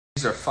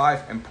These are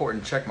 5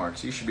 important check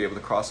marks you should be able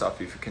to cross off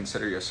if you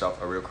consider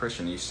yourself a real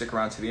Christian. You stick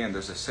around to the end,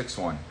 there's a 6th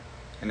one,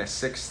 and a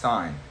 6th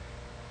sign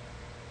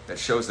that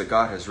shows that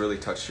God has really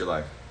touched your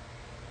life.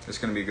 It's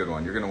going to be a good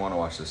one. You're going to want to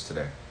watch this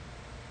today.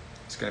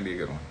 It's going to be a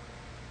good one.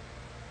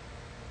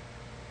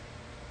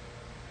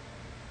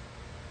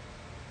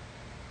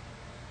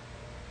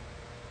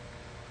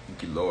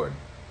 Thank you, Lord.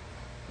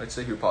 Let's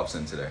see who pops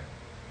in today.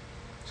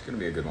 It's going to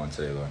be a good one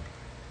today, Lord.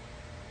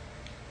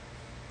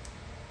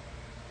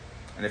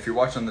 And if you're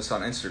watching this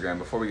on Instagram,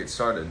 before we get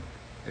started,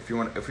 if you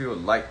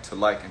would like to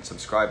like and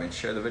subscribe and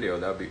share the video,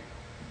 that would be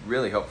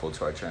really helpful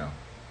to our channel.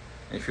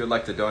 And if you would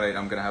like to donate,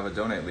 I'm going to have a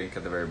donate link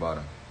at the very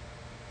bottom.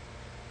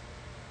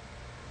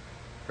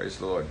 Praise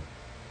the Lord.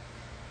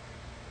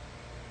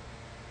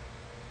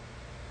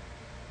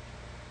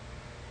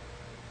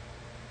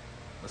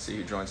 Let's see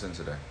who joins in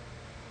today.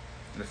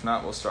 And if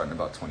not, we'll start in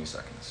about 20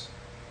 seconds.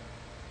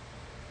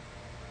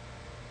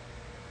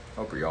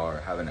 Hope you all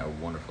are having a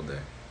wonderful day.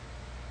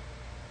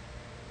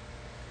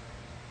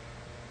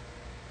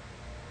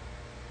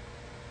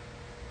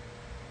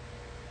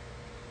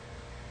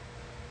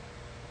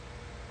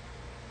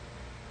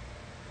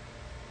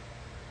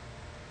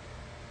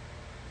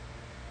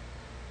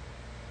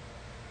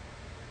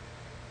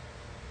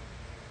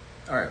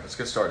 Alright, let's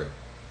get started.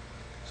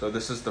 So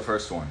this is the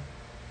first one.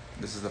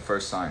 This is the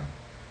first sign.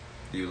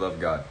 Do you love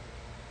God?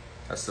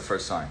 That's the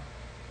first sign.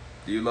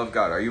 Do you love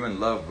God? Are you in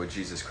love with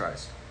Jesus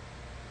Christ?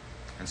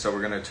 And so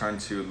we're going to turn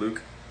to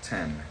Luke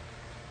 10,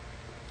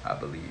 I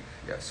believe.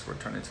 Yes, we're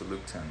turning to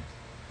Luke 10.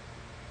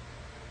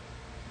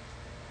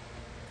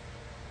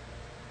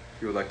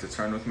 If you would like to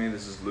turn with me,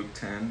 this is Luke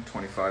 10,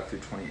 25 through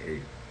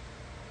 28.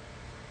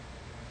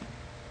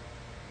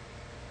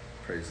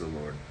 Praise the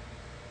Lord.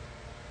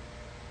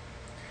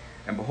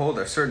 And behold,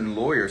 a certain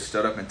lawyer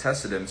stood up and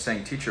tested him,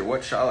 saying, Teacher,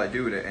 what shall I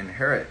do to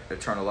inherit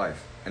eternal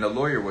life? And a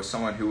lawyer was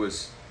someone who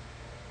was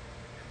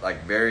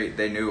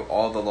they knew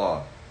all the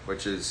law,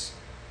 which is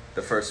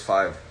the first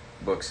 5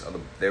 books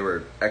they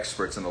were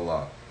experts in the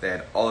law. They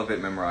had all of it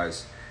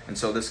memorized. And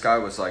so this guy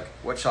was like,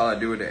 what shall I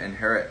do to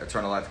inherit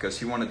eternal life? Because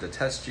he wanted to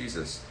test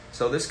Jesus.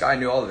 So this guy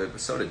knew all of it,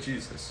 but so did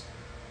Jesus.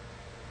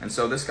 And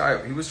so this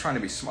guy, he was trying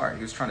to be smart.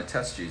 He was trying to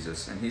test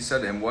Jesus. And he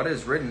said to him, what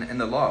is written in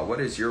the law? What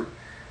is your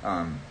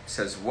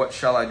says, what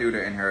shall I do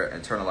to inherit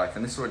eternal life?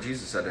 And this is what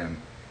Jesus said to him.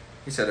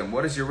 He said to him,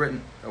 what is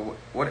written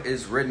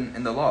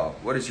in the law?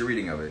 What is your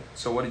reading of it?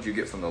 So what did you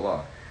get from the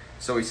law?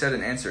 So he said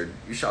and answered,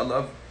 you shall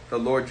love the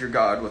Lord your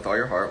God with all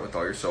your heart, with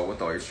all your soul,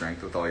 with all your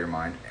strength, with all your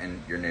mind,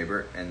 and your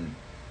neighbor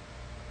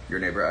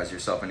as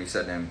yourself. And he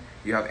said to him,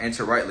 you have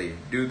answered rightly.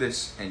 Do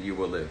this and you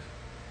will live.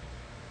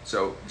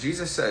 So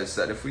Jesus says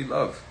that if we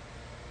love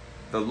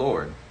the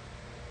Lord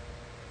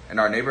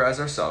and our neighbor as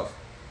ourselves,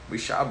 we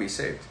shall be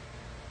saved.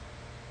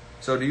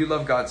 So do you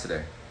love God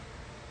today?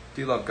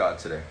 Do you love God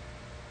today?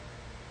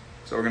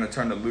 So we're going to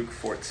turn to Luke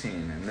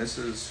 14, and this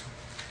is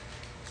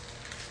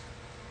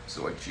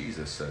what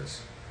Jesus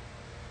says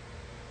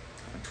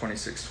in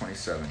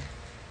 26-27.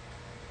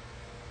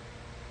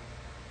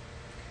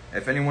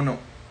 If anyone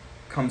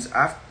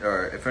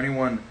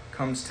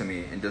comes to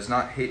me and does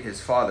not hate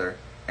his father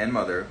and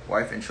mother,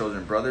 wife and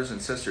children, brothers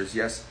and sisters,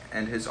 yes,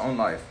 and his own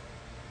life,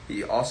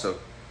 he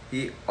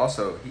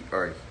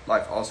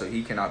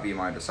cannot be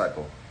my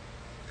disciple.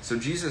 So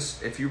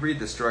Jesus, if you read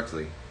this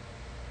directly,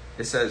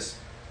 it says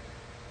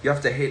you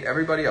have to hate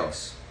everybody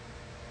else.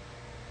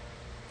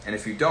 And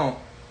if you don't,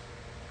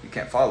 you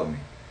can't follow me.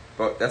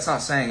 But that's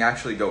not saying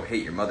actually go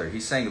hate your mother.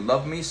 He's saying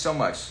love me so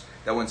much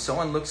that when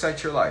someone looks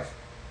at your life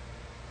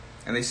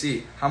and they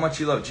see how much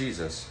you love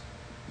Jesus,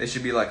 they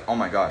should be like, oh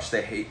my gosh,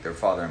 they hate their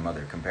father and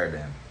mother compared to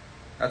him.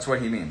 That's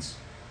what he means.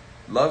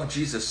 Love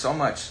Jesus so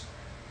much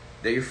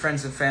that your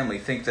friends and family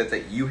think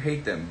that you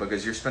hate them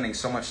because you're spending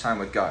so much time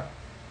with God.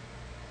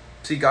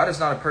 See, God is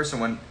not a person.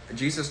 When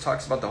Jesus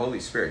talks about the Holy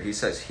Spirit, he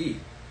says he,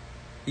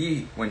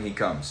 when he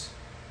comes,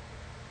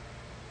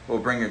 will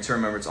bring you to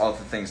remembrance all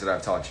the things that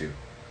I've taught you.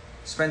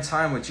 Spend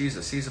time with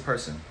Jesus. He's a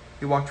person.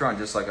 He walked around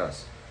just like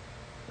us.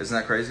 Isn't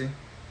that crazy?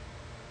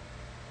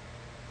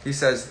 It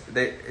says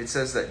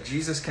that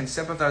Jesus can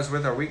sympathize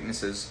with our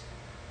weaknesses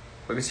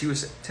because he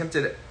was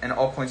tempted in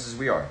all points as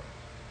we are.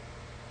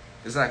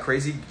 Isn't that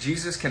crazy?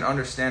 Jesus can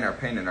understand our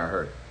pain and our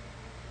hurt.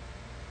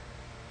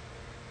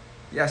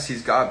 Yes,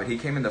 he's God, but he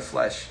came in the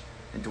flesh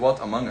and dwelt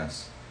among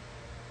us.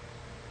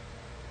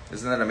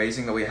 Isn't that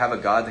amazing that we have a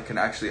God that can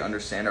actually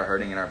understand our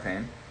hurting and our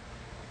pain?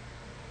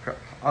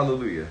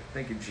 Hallelujah.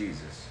 Thank you,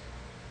 Jesus.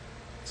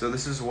 So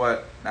this is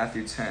what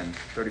Matthew 10,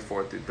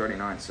 34 through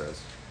 39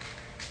 says.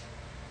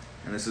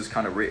 And this is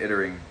kind of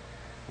reiterating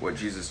what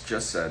Jesus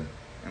just said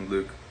in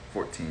Luke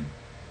 14,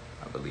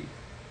 I believe.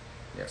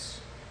 Yes.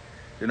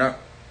 Do not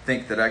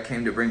think that I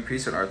came to bring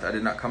peace on earth. I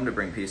did not come to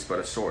bring peace, but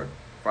a sword.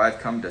 For I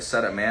have come to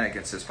set a man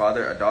against his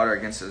father, a daughter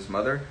against his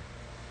mother,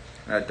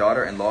 and a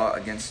daughter-in-law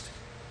against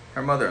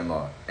her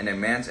mother-in-law. And a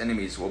man's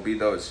enemies will be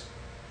those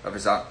of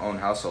his own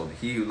household.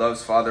 He who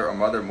loves father or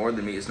mother more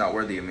than me is not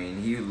worthy of me.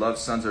 And he who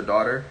loves son or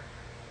daughter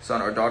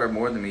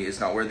more than me is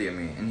not worthy of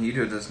me. And he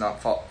who does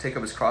not take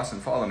up his cross and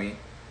follow me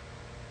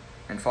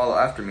and follow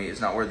after me is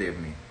not worthy of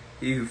me.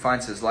 He who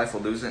finds his life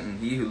will lose it, and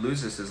he who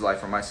loses his life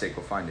for my sake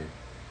will find it.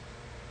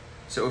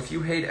 So if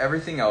you hate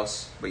everything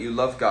else, but you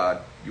love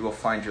God, you will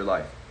find your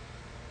life.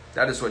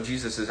 That is what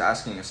Jesus is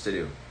asking us to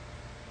do.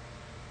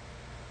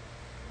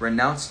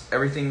 Renounce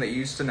everything that you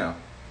used to know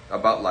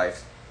about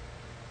life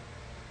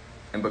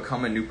and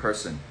become a new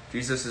person.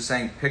 Jesus is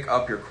saying, pick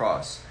up your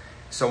cross.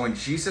 So when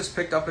Jesus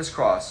picked up his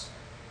cross,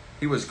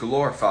 he was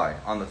glorified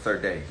on the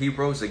third day. He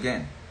rose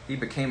again. He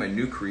became a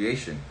new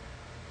creation.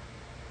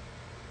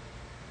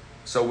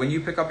 So when you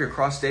pick up your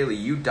cross daily,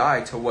 you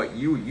die to what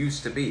you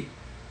used to be.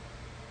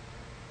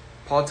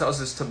 Paul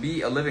tells us to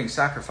be a living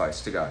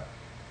sacrifice to God.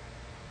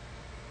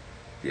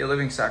 Be a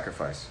living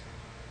sacrifice.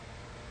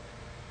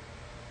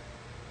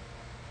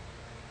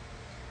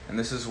 And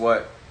this is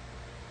what...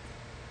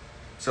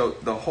 So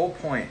the whole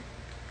point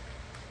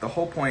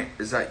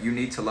is that you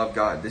need to love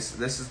God. This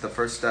is the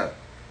first step.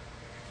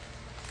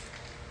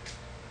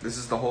 This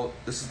is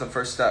the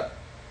first step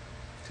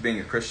to being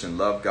a Christian.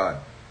 Love God.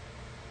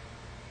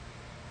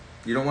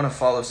 You don't want to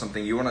follow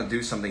something. You want to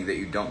do something that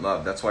you don't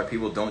love. That's why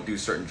people don't do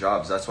certain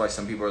jobs. That's why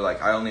some people are like,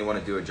 I only want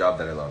to do a job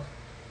that I love.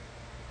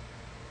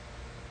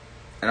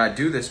 And I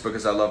do this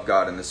because I love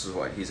God, and this is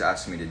what He's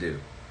asking me to do.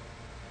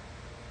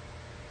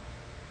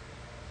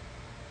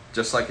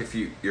 Just like if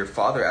your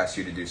father asks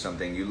you to do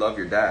something, you love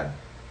your dad.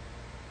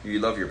 You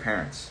love your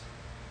parents.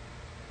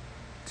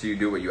 So you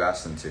do what you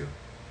ask them to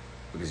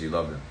because you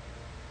love them.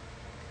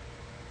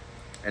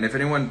 And if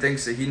anyone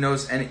thinks that he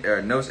knows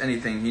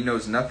anything, he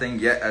knows nothing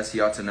yet as he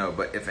ought to know.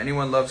 But if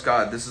anyone loves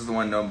God, this is the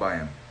one known by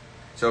him.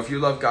 So if you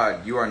love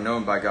God, you are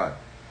known by God.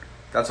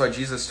 That's why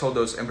Jesus told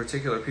those in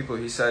particular people,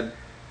 He said,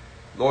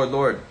 Lord,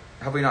 Lord,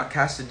 have we not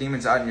casted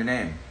demons out in your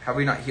name? Have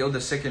we not healed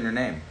the sick in your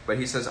name? But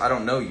He says, I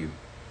don't know you.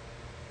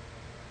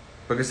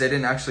 Because they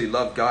didn't actually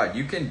love God.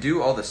 You can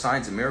do all the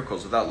signs and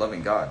miracles without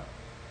loving God.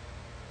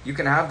 You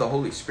can have the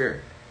Holy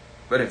Spirit.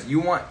 But if you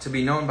want to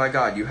be known by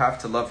God, you have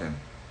to love Him.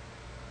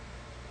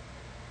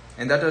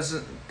 And that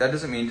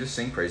doesn't mean just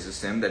sing praises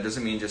to Him. That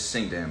doesn't mean just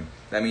sing to Him.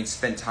 That means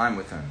spend time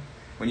with Him.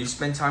 When you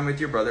spend time with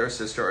your brother or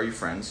sister or your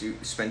friends, you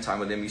spend time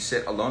with them, you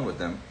sit alone with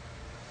them,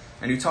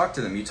 and you talk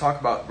to them. You talk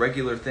about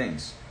regular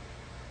things.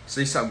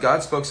 So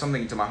God spoke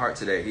something to my heart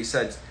today. He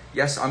said,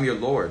 yes, I'm your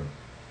Lord.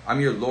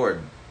 I'm your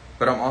Lord.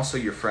 But I'm also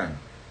your friend.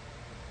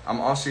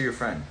 I'm also your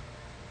friend.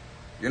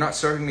 You're not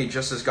serving me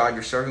just as God,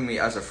 you're serving me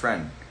as a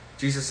friend.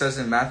 Jesus says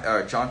in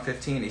John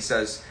 15, He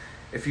says,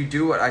 if you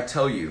do what I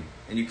tell you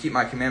and you keep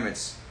my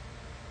commandments,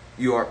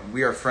 we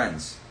are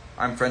friends.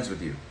 I'm friends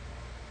with you.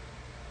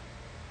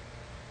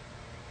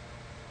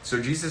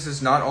 So Jesus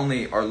is not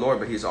only our Lord,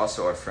 but He's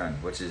also our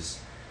friend, which is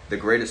the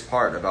greatest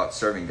part about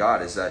serving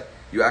God, is that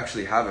you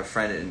actually have a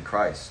friend in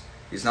Christ.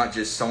 He's not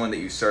just someone that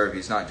you serve.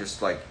 He's not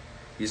just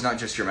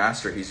your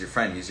master. He's your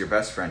friend. He's your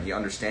best friend. He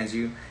understands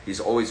you. He's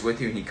always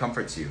with you, and He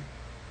comforts you.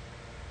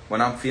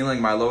 When I'm feeling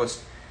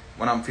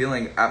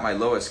at my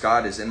lowest,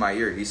 God is in my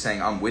ear. He's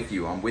saying, I'm with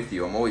you. I'm with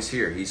you. I'm always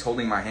here. He's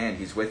holding my hand.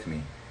 He's with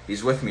me.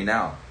 He's with me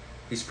now.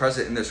 He's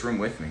present in this room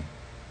with me.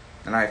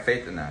 And I have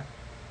faith in that.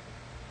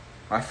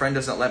 My friend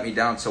doesn't let me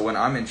down. So when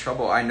I'm in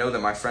trouble, I know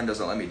that my friend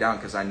doesn't let me down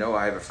because I know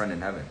I have a friend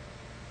in heaven.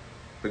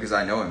 Because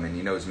I know Him and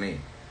He knows me.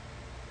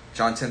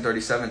 John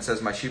 10:37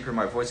 says, my sheep hear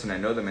my voice and I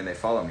know them and they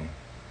follow me.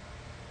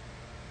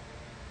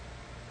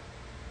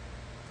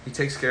 He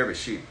takes care of His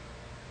sheep.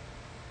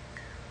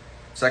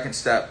 Second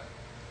step,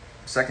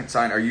 second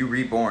sign, are you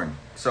reborn?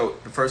 So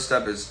the first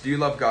step is, do you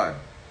love God?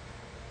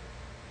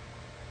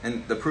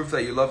 And the proof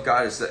that you love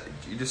God is that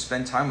you just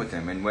spend time with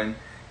Him. And when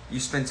you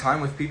spend time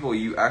with people,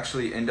 you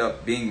actually end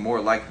up being more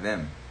like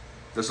them.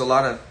 There's a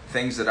lot of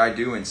things that I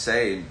do and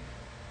say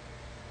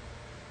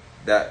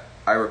that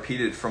I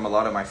repeated from a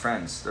lot of my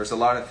friends. There's a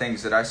lot of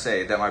things that I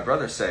say that my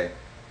brothers say.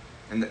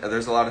 And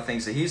there's a lot of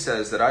things that he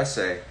says that I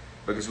say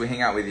because we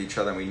hang out with each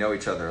other and we know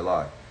each other a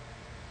lot.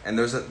 And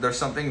there's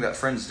something that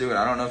friends do, and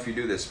I don't know if you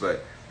do this,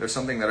 but there's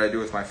something that I do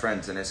with my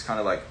friends, and it's kind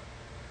of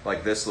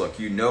like this look.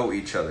 You know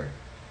each other.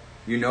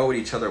 You know what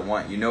each other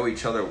want. You know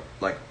each other,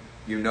 like,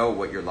 you know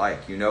what you're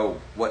like. You know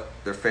what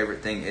their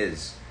favorite thing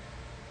is.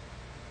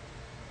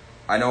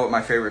 I know what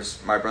my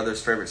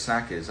brother's favorite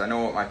snack is. I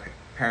know what my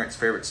parents'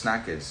 favorite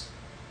snack is.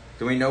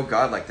 Do we know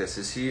God like this?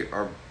 Is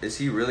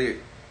He really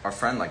our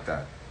friend like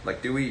that?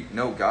 Like, do we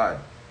know God?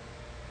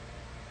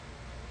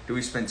 Do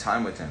we spend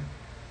time with Him?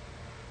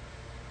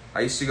 I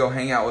used to go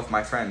hang out with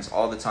my friends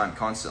all the time,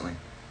 constantly,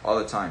 all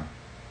the time.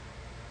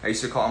 I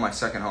used to call it my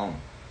second home.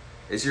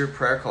 Is your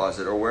prayer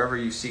closet or wherever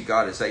you seek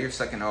God, is that your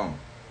second home?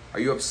 Are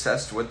you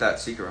obsessed with that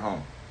secret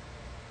home?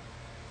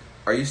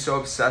 Are you so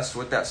obsessed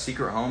with that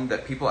secret home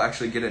that people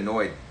actually get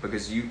annoyed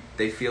because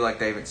they feel like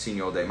they haven't seen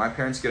you all day? My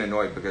parents get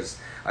annoyed because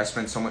I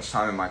spend so much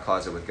time in my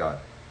closet with God.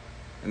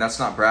 And that's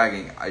not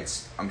bragging.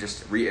 I'm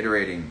just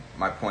reiterating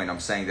my point.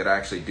 I'm saying that I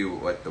actually do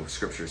what the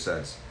Scripture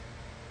says.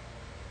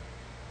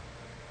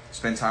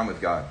 Spend time with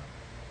God.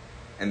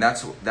 And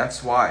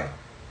that's why.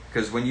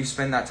 Because when you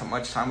spend that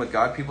much time with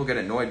God, people get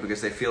annoyed because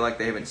they feel like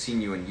they haven't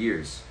seen you in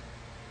years.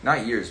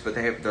 Not years, but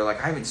they're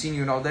like, I haven't seen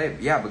you in all day.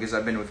 Yeah, because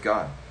I've been with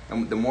God.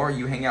 And the more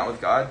you hang out with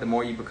God, the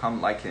more you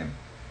become like him.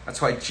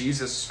 That's why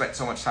Jesus spent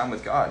so much time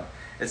with God.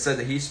 It said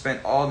that he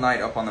spent all night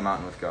up on the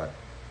mountain with God.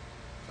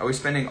 Are we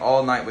spending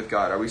all night with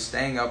God? Are we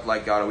staying up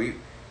like God? Are we,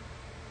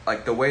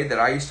 like the way that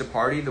I used to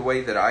party, the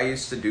way that I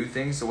used to do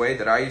things, the way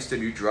that I used to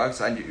do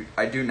drugs,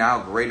 I do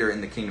now greater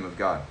in the kingdom of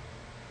God.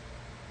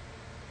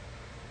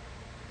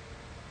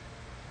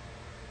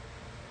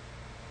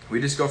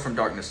 We just go from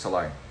darkness to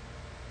light.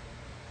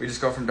 We just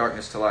go from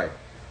darkness to light.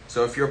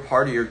 So if you're a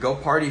partier, go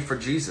party for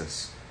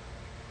Jesus.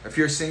 If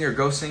you're a singer,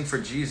 go sing for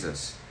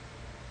Jesus.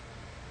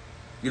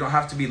 You don't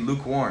have to be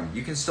lukewarm.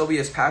 You can still be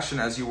as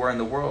passionate as you were in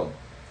the world.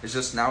 It's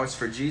just now it's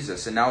for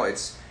Jesus, and now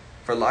it's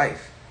for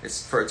life.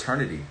 It's for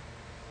eternity.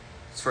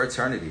 It's for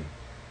eternity.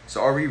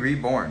 So are we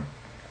reborn?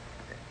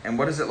 And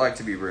what is it like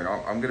to be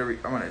reborn? I'm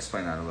gonna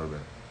explain that a little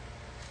bit.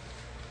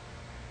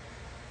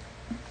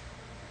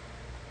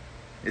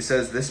 It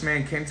says, this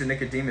man came to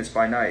Nicodemus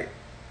by night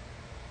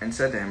and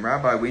said to him,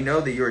 Rabbi, we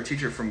know that you are a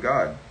teacher from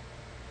God.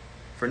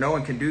 For no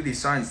one can do these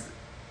signs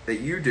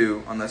that you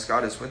do unless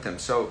God is with him.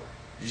 So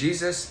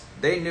Jesus,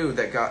 they knew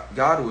that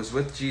God was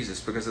with Jesus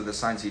because of the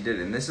signs he did.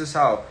 And this is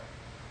how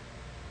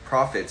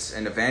prophets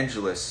and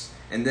evangelists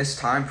in this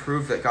time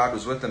proved that God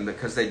was with them,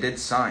 because they did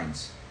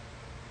signs.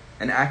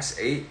 In Acts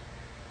 8,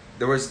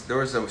 there was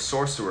a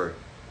sorcerer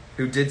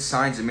who did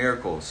signs and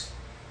miracles.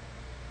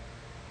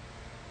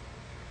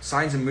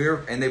 Signs and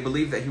miracles, and they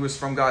believed that he was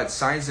from God.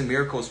 Signs and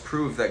miracles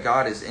prove that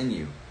God is in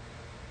you.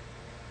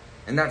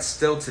 And that's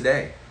still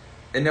today.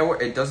 And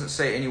nowhere, it doesn't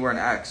say anywhere in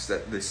Acts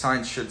that the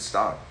signs should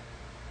stop.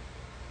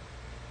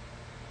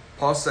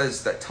 Paul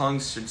says that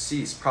tongues should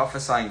cease,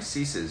 prophesying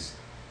ceases.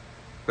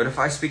 But if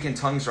I speak in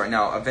tongues right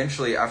now,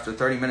 eventually after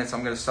 30 minutes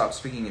I'm going to stop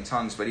speaking in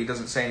tongues. But he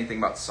doesn't say anything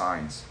about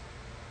signs.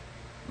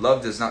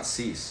 Love does not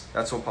cease.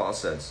 That's what Paul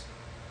says.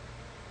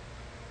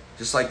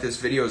 Just like this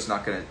video is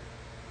not going to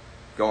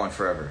go on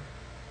forever.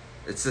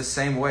 It's the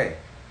same way.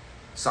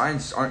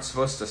 Signs aren't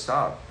supposed to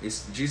stop.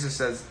 Jesus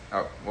says,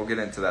 oh, we'll get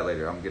into that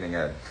later. I'm getting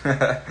ahead.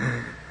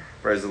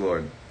 Praise the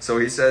Lord. So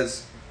he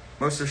says,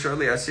 most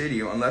assuredly I say to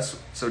you,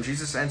 so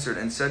Jesus answered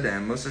and said to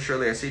him, most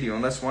assuredly I say to you,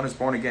 unless one is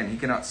born again, he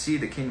cannot see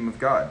the kingdom of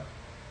God.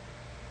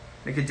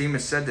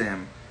 Nicodemus said to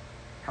him,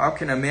 how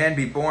can a man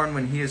be born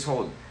when he is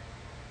old?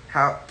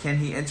 How can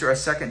he enter a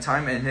second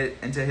time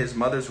into his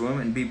mother's womb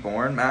and be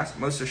born?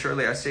 Most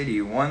assuredly I say to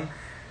you,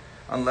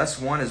 unless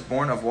one is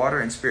born of water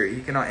and spirit,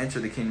 he cannot enter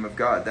the kingdom of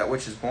God. That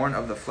which is born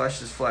of the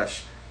flesh is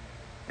flesh,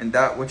 and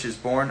that which is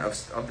born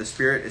of the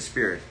spirit is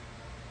spirit.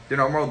 Do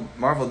not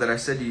marvel that I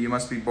said to you, you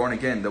must be born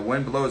again. The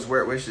wind blows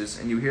where it wishes,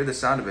 and you hear the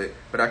sound of it,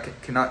 but I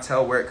cannot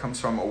tell where it comes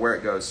from or where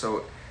it goes.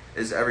 So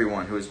is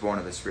everyone who is born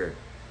of the Spirit.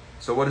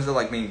 So what is it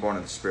like being born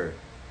of the Spirit?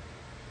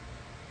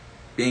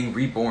 Being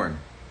reborn.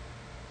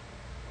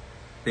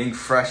 Being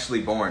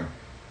freshly born.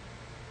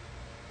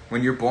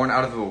 When you're born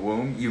out of a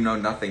womb, you know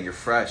nothing. You're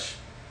fresh.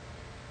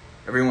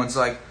 Everyone's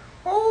like,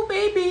 oh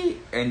baby,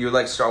 and you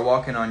like start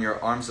walking on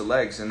your arms and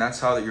legs, and that's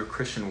how your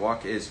Christian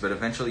walk is. But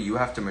eventually you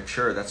have to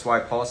mature. That's why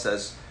Paul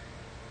says,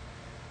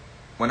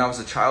 when I was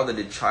a child I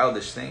did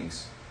childish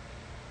things,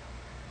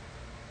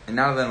 and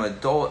now that I'm an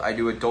adult I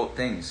do adult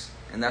things.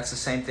 And that's the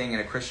same thing in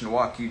a Christian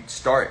walk. You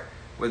start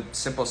with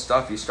simple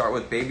stuff. You start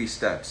with baby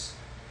steps.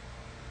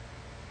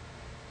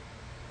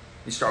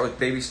 You start with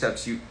baby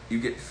steps. You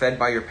get fed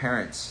by your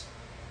parents.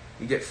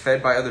 You get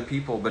fed by other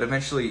people, but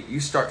eventually you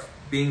start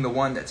being the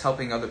one that's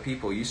helping other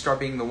people. You start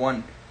being the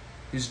one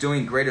who's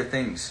doing greater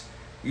things.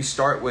 You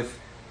start with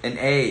an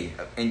A.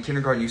 In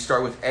kindergarten, you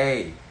start with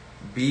A,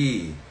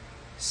 B,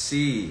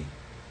 C,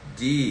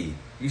 D.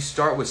 You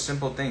start with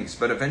simple things,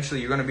 but eventually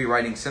you're going to be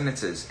writing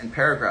sentences and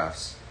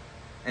paragraphs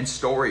and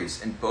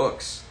stories and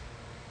books.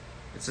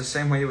 It's the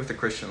same way with the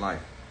Christian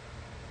life.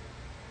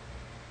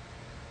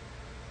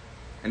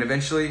 And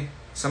eventually,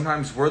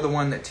 sometimes we're the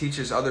one that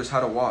teaches others how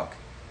to walk.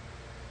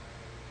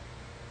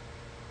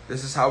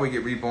 This is how we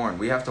get reborn.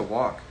 We have to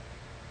walk.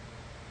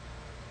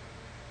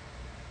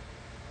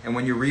 And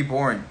when you're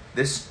reborn,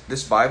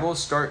 this Bible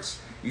starts,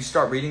 you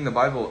start reading the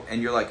Bible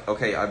and you're like,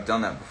 okay, I've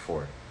done that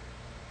before.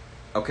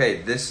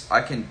 Okay,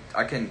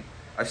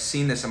 I've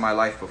seen this in my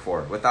life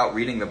before without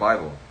reading the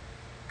Bible.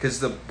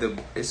 Because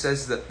it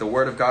says that the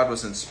Word of God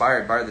was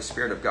inspired by the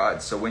Spirit of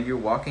God. So when you're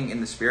walking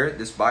in the Spirit,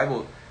 this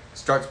Bible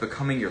starts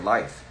becoming your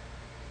life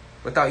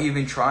without you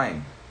even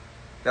trying.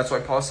 That's why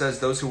Paul says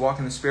those who walk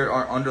in the Spirit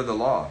aren't under the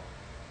law.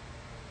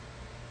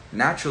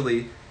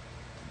 Naturally,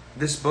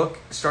 this book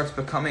starts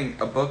becoming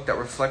a book that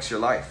reflects your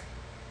life.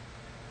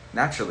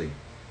 Naturally.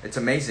 It's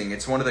amazing.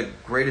 It's one of the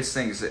greatest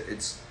things.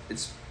 It's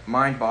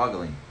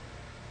mind-boggling.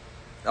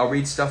 I'll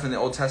read stuff in the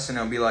Old Testament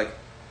and I'll be like,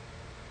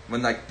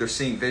 when like they're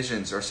seeing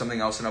visions or something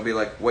else, and I'll be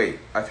like, wait,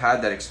 I've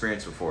had that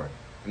experience before.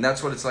 And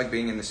that's what it's like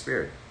being in the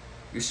Spirit.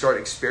 You start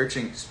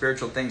experiencing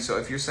spiritual things. So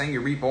if you're saying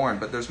you're reborn,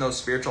 but there's no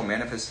spiritual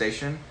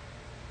manifestation,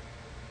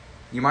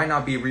 you might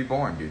not be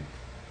reborn, dude.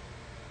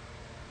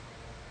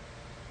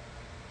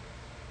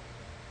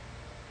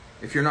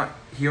 If you're not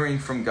hearing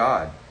from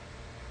God,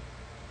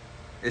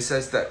 it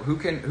says that who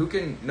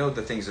can know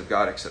the things of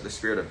God except the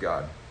Spirit of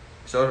God?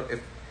 So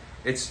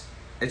if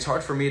It's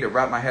hard for me to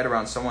wrap my head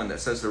around someone that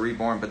says they're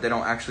reborn, but they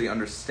don't actually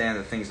understand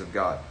the things of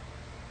God.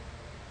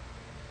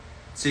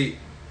 See,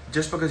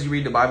 just because you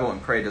read the Bible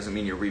and pray doesn't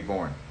mean you're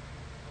reborn.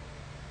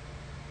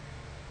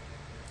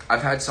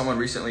 I've had someone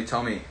recently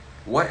tell me,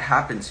 what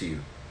happened to you?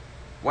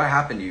 What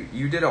happened to you?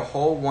 You did a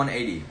whole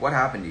 180. What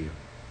happened to you?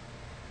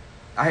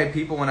 I had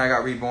people when I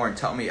got reborn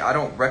tell me, I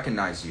don't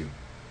recognize you.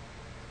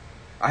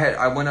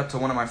 I went up to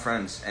one of my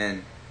friends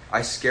and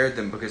I scared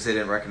them because they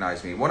didn't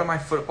recognize me. One of my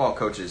football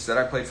coaches that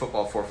I played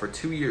football for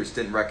 2 years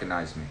didn't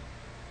recognize me.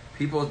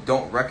 People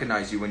don't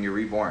recognize you when you're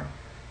reborn.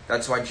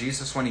 That's why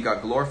Jesus, when he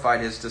got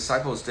glorified, his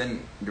disciples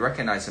didn't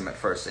recognize him at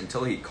first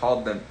until he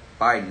called them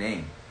by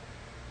name.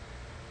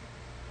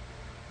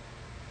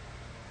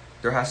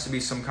 There has to be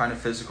some kind of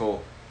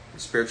physical,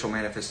 spiritual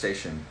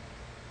manifestation.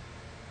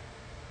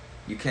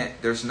 You can't,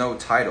 there's no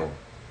title.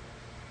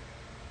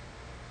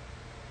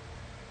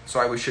 That's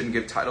why we shouldn't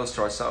give titles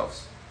to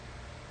ourselves.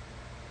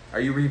 Are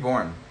you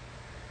reborn?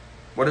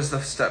 What is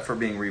the step for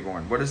being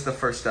reborn? What is the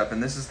first step?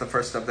 And this is the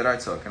first step that I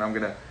took. And I'm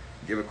going to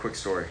give a quick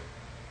story.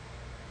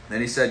 Then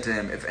he said to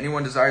him, if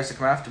anyone desires to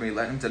come after me,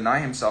 let him deny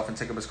himself and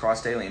take up his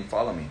cross daily and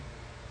follow me.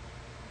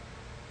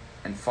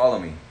 And follow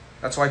me.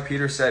 That's why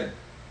Peter said,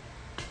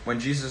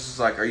 when Jesus was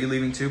like, are you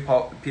leaving too?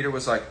 Peter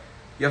was like,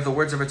 you have the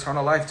words of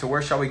eternal life. To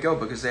where shall we go?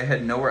 Because they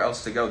had nowhere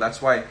else to go.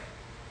 That's why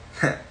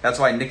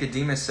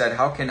Nicodemus said,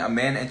 how can a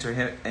man enter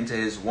into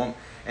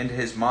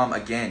his mom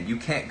again? You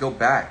can't go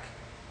back.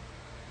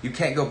 You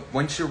can't go.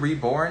 Once you're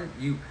reborn,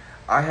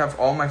 I have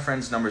all my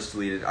friends' numbers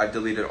deleted. I've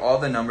deleted all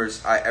the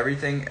numbers,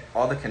 everything,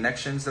 all the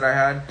connections that I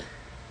had.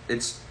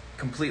 It's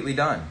completely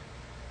done.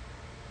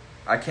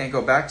 I can't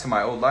go back to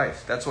my old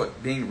life. That's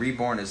what being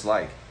reborn is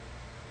like.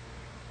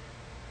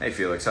 Hey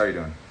Felix, how are you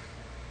doing?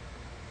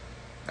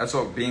 That's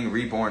what being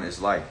reborn is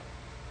like.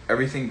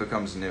 Everything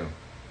becomes new.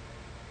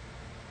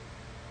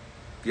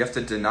 You have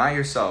to deny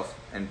yourself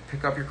and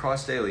pick up your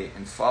cross daily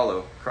and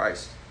follow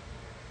Christ.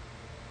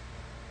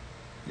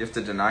 You have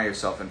to deny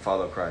yourself and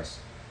follow Christ.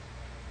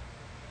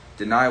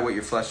 Deny what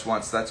your flesh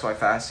wants. That's why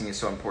fasting is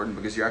so important,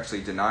 because you're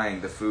actually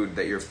denying the food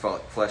that your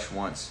flesh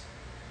wants.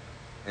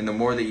 And the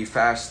more that you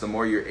fast, the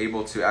more you're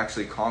able to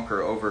actually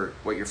conquer over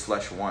what your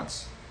flesh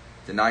wants.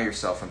 Deny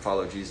yourself and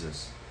follow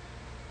Jesus.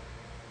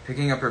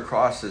 Picking up your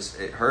cross,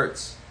 it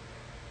hurts.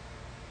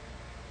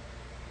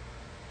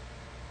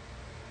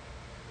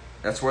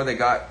 That's where they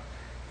got.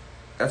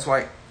 That's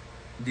why.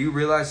 Do you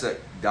realize that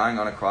dying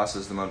on a cross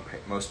is the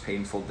most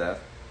painful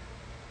death?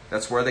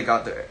 That's where they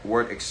got the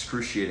word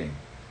excruciating.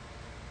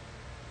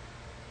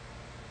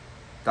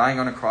 Dying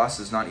on a cross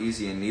is not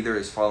easy, and neither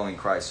is following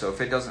Christ. So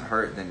if it doesn't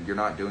hurt, then you're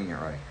not doing it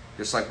right.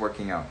 Just like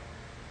working out.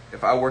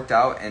 If I worked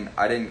out and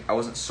I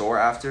wasn't sore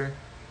after,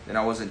 then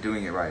I wasn't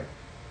doing it right.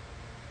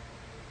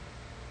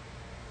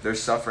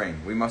 There's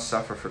suffering. We must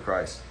suffer for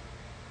Christ.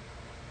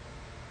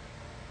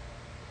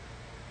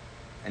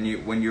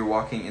 And when you're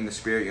walking in the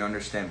Spirit, you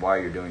understand why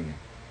you're doing it.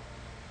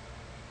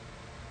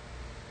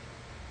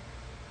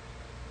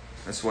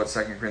 That's what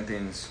 2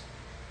 Corinthians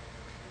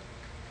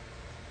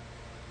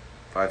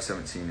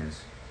 5:17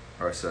 is.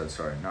 Or I said,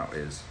 sorry, not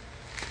is.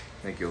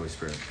 Thank you, Holy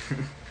Spirit.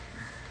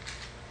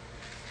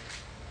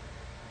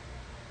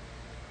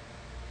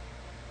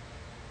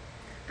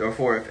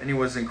 Therefore, if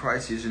anyone is in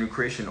Christ, he is a new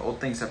creation. Old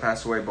things have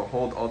passed away.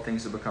 Behold, all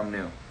things have become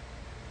new.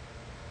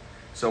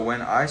 So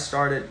when I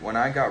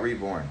got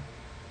reborn,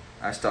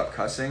 I stopped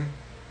cussing.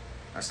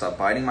 I stopped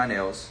biting my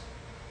nails.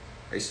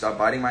 I used to stop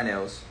biting my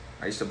nails.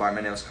 I used to bite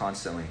my nails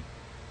constantly.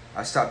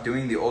 I stopped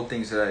doing the old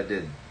things that I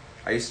did.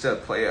 I used to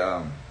play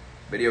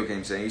video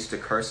games, and I used to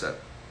curse at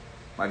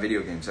my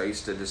video games. I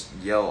used to just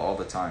yell all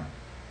the time.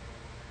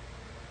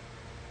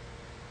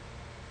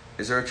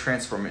 Is there a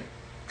transformation?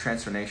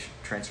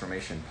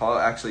 Paul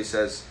actually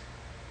says,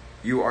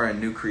 you are a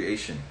new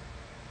creation.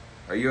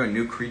 Are you a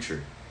new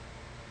creature?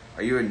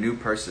 Are you a new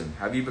person?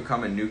 Have you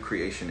become a new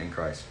creation in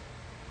Christ?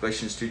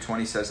 Galatians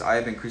 2:20 says, I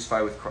have been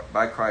crucified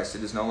by Christ.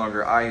 It is no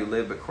longer I who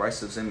live, but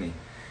Christ lives in me.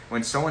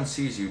 When someone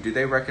sees you, do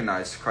they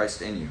recognize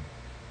Christ in you?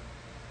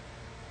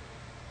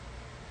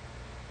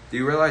 Do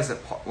you realize that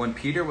when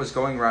Peter was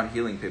going around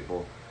healing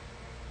people,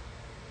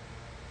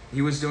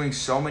 he was doing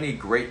so many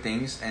great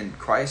things, and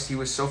Christ, he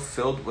was so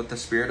filled with the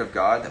Spirit of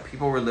God that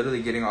people were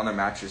literally getting on their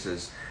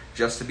mattresses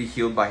just to be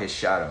healed by his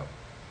shadow.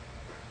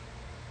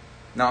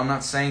 Now, I'm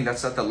not saying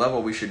that's at the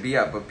level we should be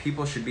at, but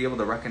people should be able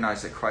to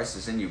recognize that Christ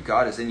is in you.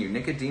 God is in you.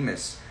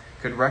 Nicodemus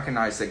could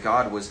recognize that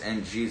God was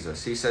in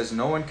Jesus. He says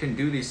no one can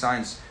do these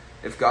signs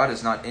if God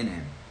is not in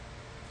him.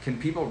 Can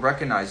people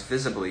recognize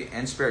visibly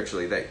and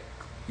spiritually that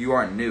you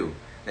are new,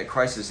 that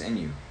Christ is in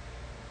you?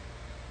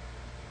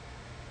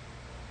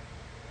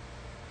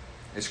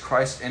 Is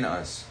Christ in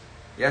us?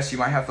 Yes, you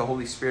might have the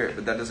Holy Spirit,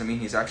 but that doesn't mean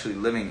he's actually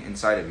living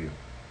inside of you.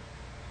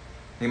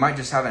 You might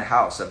just have a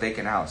house, a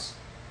vacant house.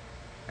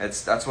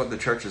 That's what the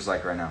church is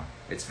like right now.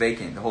 It's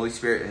vacant. The Holy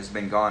Spirit has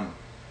been gone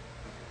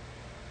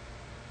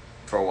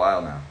for a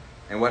while now.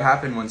 And what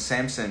happened when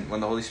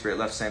the Holy Spirit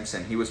left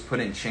Samson, he was put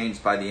in chains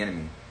by the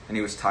enemy, and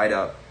he was tied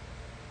up.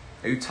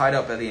 Are you tied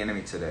up by the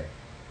enemy today?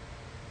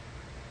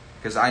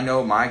 Because I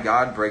know my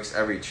God breaks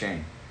every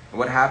chain.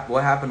 What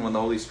happened when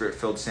the Holy Spirit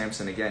filled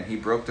Samson again? He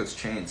broke those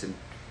chains and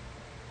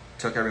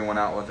took everyone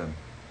out with him.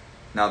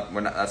 Now,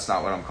 that's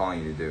not what I'm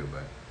calling you to do,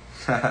 but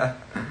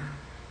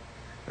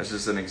that's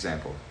just an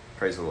example.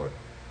 Praise the Lord.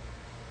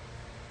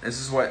 This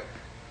is what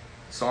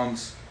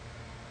Psalms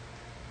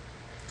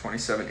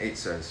 27:8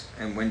 says.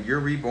 And when you're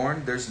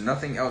reborn, there's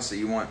nothing else that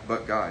you want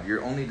but God.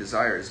 Your only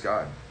desire is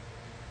God.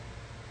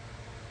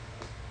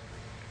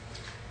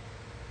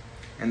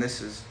 And this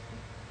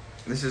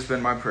has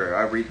been my prayer.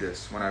 I read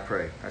this when I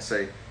pray. I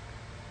say,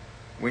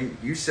 when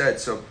you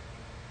said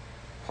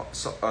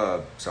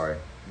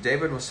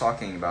David was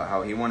talking about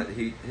how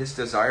his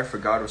desire for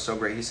God was so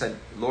great. He said,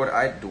 Lord,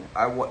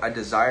 I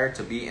desire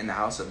to be in the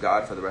house of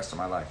God for the rest of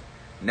my life.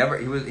 He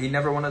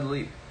never wanted to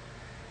leave.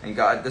 And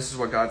God, this is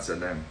what God said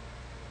to him.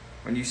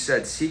 When you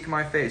said, seek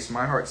my face,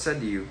 my heart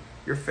said to you,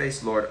 your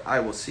face, Lord,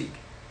 I will seek.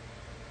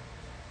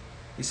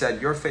 He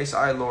said, your face,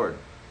 Lord,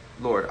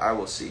 I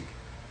will seek.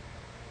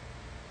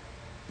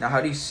 Now,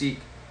 how do you seek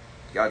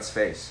God's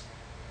face?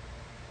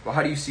 Well,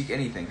 how do you seek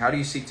anything? How do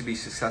you seek to be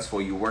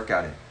successful? You work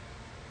at it.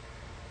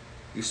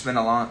 You spend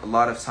a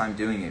lot of time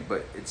doing it,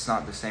 but it's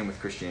not the same with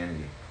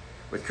Christianity.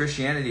 With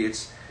Christianity,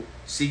 it's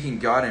seeking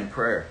God in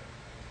prayer.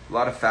 A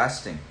lot of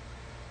fasting.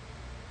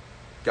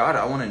 God,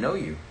 I want to know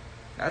you.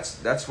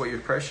 That's what your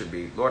prayer should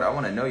be. Lord, I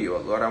want to know you.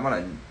 Lord, I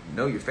want to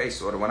know your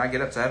face. Lord, when I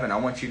get up to heaven, I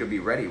want you to be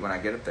ready when I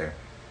get up there.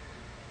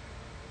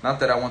 Not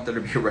that I want there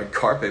to be a red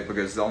carpet,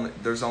 because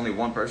there's only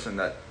one person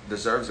that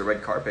deserves a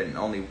red carpet and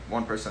only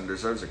one person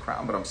deserves a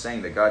crown, but I'm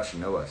saying that God should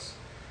know us.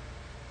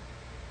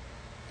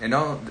 And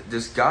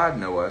does God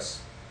know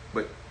us,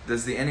 but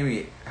does the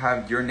enemy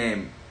have your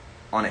name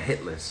on a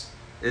hit list?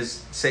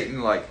 Is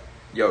Satan like,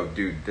 yo,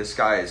 dude,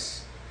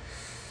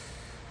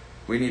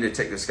 we need to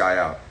take this guy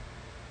out?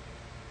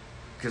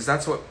 Because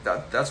that's what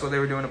they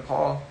were doing to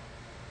Paul.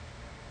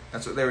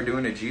 That's what they were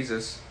doing to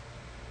Jesus.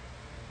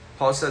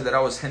 Paul said that I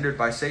was hindered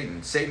by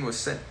Satan. Satan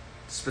was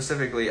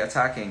specifically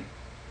attacking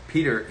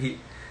Peter.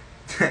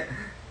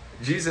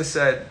 Jesus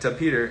said to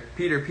Peter,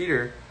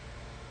 Peter,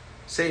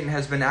 Satan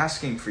has been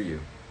asking for you.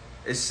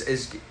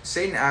 Is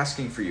Satan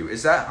asking for you?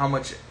 Is that how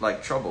much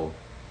trouble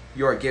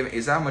you are giving?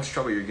 Is that how much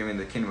trouble you're giving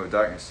the kingdom of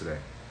darkness today?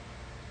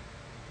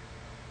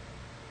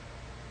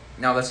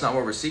 Now, that's not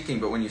what we're seeking,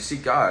 but when you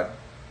seek God,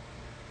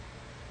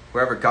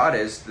 wherever God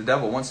is, the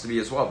devil wants to be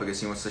as well, because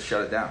he wants to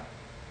shut it down.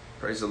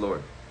 Praise the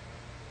Lord.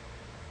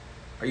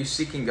 Are you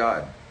seeking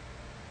God?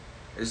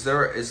 Is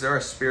there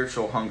a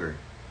spiritual hunger?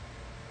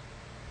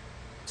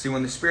 See,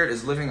 when the Spirit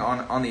is living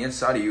on the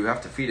inside of you, you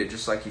have to feed it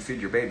just like you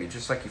feed your baby,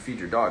 just like you feed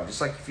your dog,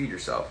 just like you feed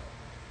yourself.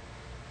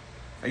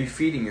 Are you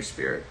feeding your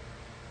spirit?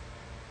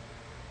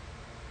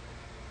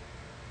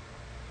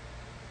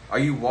 Are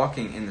you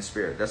walking in the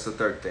Spirit? That's the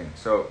third thing.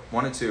 So,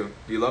 1 and 2,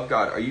 do you love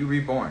God? Are you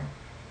reborn?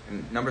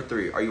 And number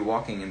 3, are you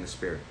walking in the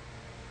Spirit?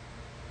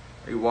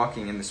 Are you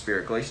walking in the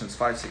Spirit? Galatians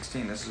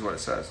 5:16, this is what it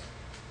says.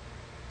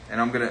 And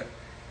I'm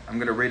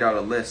gonna read out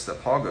a list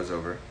that Paul goes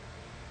over.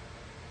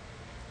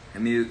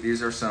 And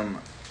these are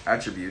some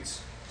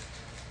attributes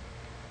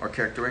or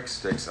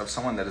characteristics of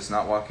someone that is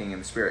not walking in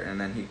the Spirit. And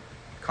then he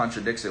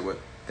contradicts it with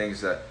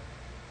things that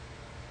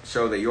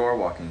show that you are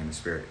walking in the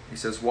Spirit. He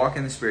says, walk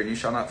in the Spirit, and you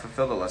shall not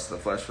fulfill the lust of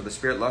the flesh, for the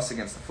Spirit lusts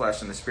against the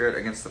flesh, and the Spirit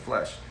against the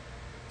flesh.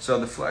 So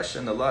the flesh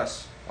and the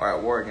lust are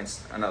at war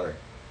against another.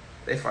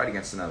 They fight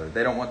against another.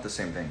 They don't want the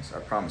same things, I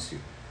promise you.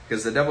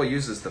 Because the devil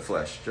uses the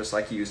flesh, just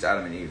like he used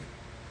Adam and Eve.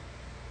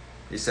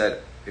 He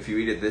said, if you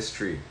eat of this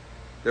tree,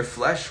 their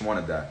flesh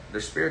wanted that. Their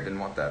spirit didn't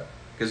want that,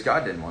 because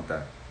God didn't want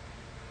that.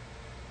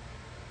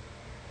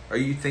 Are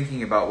you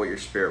thinking about what your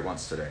spirit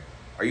wants today?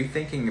 Are you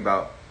thinking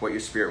about what your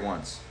spirit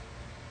wants?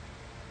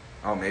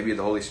 Oh, maybe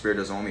the Holy Spirit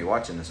doesn't want me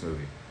watching this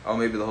movie. Oh,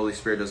 maybe the Holy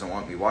Spirit doesn't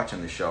want me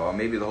watching this show. Or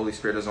maybe the Holy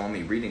Spirit doesn't want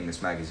me reading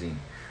this magazine.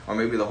 Or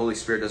maybe the Holy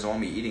Spirit doesn't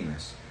want me eating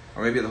this.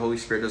 Or maybe the Holy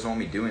Spirit doesn't want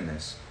me doing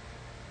this.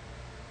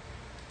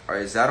 Or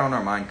is that on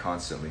our mind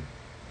constantly?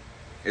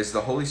 Is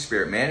the Holy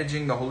Spirit,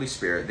 managing the Holy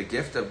Spirit, the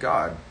gift of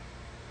God,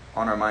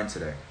 on our mind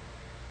today?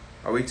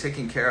 Are we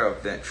taking care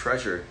of that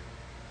treasure?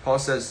 Paul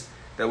says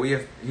that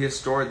he has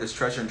stored this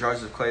treasure in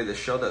jars of clay to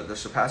show that the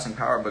surpassing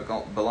power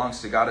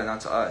belongs to God and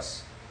not to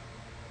us.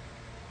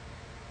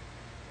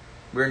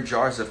 We're in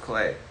jars of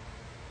clay.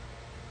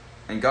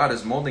 And God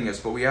is molding us,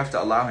 but we have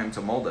to allow Him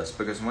to mold us,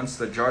 because once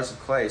the jars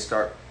of clay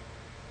start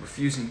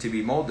refusing to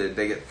be molded,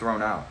 they get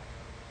thrown out.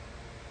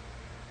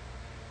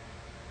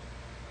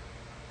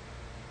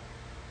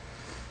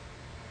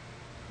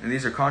 And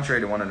these are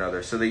contrary to one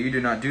another, so that you do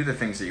not do the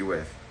things that you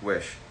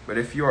wish. But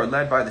if you are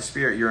led by the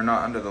Spirit, you are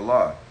not under the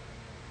law.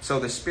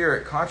 So the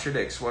Spirit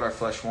contradicts what our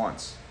flesh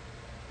wants.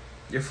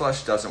 Your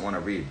flesh doesn't want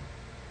to read.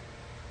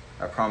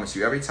 I promise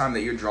you, every time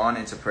that you're drawn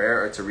into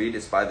prayer or to read,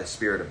 it's by the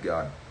Spirit of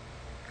God.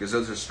 Because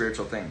those are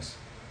spiritual things.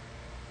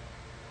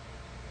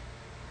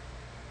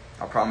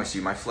 I promise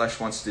you, my flesh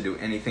wants to do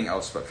anything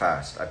else but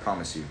fast. I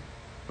promise you.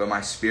 But my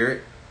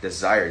spirit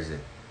desires it.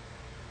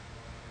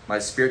 My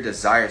spirit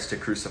desires to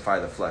crucify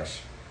the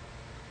flesh.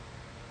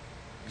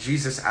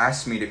 Jesus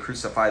asked me to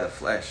crucify the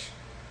flesh.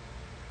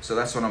 So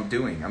that's what I'm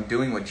doing. I'm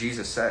doing what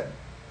Jesus said.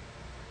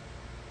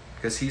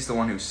 Because he's the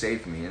one who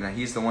saved me, and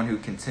he's the one who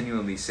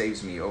continually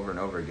saves me over and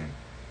over again.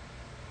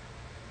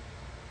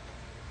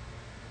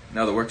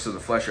 Now the works of the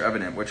flesh are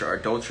evident, which are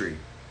adultery,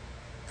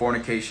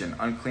 fornication,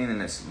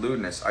 uncleanness,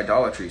 lewdness,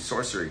 idolatry,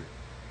 sorcery.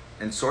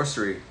 And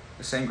sorcery,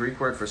 the same Greek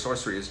word for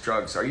sorcery is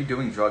drugs. Are you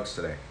doing drugs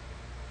today?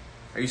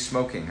 Are you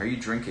smoking? Are you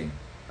drinking?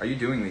 Are you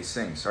doing these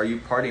things? Are you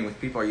partying with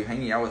people? Are you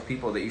hanging out with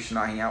people that you should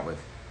not hang out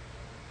with?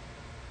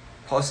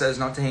 Paul says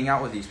not to hang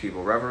out with these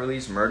people.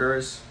 Revelries,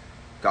 murderers,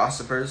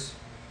 gossipers.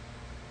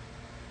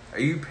 Are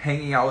you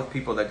hanging out with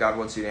people that God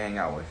wants you to hang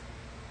out with?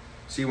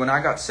 See, when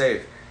I got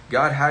saved,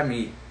 God had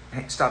me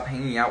stop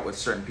hanging out with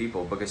certain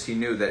people because he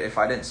knew that if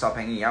I didn't stop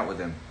hanging out with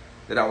them,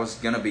 that I was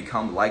going to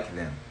become like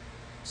them.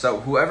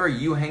 So whoever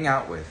you hang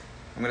out with,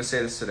 I'm going to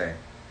say this today,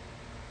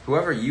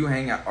 whoever you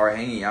are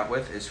hanging out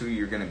with is who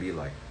you're going to be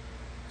like.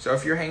 So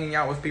if you're hanging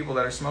out with people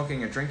that are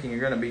smoking or drinking, you're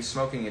going to be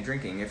smoking and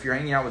drinking. If you're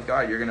hanging out with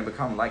God, you're going to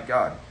become like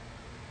God.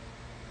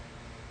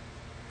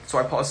 That's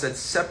why Paul said,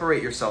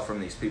 separate yourself from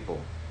these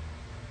people.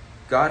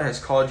 God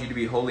has called you to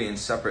be holy and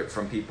separate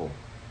from people.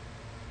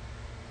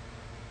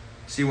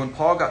 See, when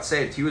Paul got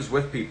saved, he was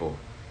with people.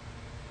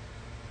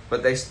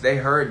 But they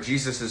heard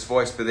Jesus'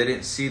 voice, but they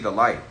didn't see the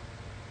light.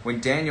 When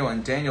Daniel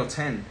in Daniel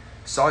 10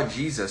 saw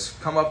Jesus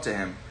come up to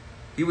him,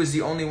 he was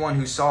the only one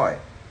who saw it.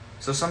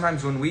 So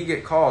sometimes when we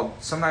get called,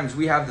 sometimes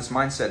we have this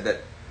mindset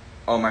that,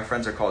 oh, my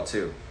friends are called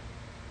too.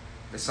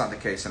 That's not the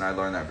case, and I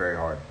learned that very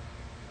hard.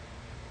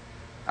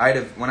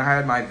 When I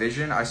had my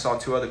vision, I saw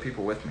 2 other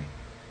people with me.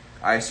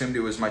 I assumed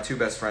it was my 2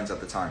 best friends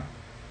at the time,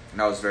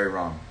 and I was very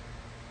wrong.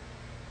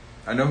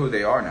 I know who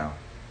they are now.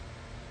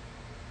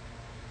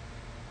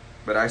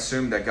 But I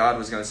assumed that God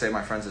was going to save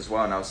my friends as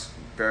well, and I was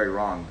very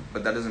wrong.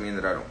 But that doesn't mean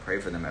that I don't pray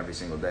for them every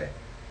single day.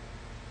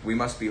 We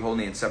must be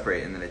holy and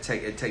separate, and then it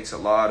takes a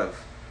lot of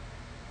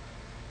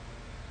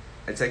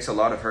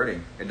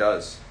hurting. It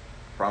does.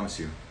 I promise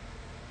you.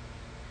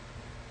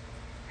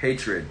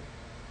 Hatred.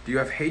 Do you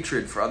have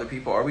hatred for other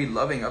people? Are we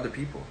loving other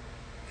people?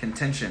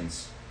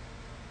 Contentions.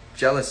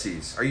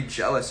 Jealousies. Are you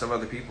jealous of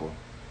other people?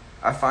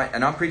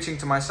 And I'm preaching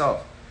to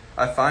myself.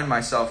 I find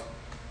myself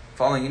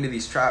falling into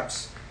these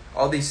traps.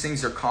 All these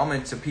things are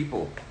common to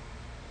people.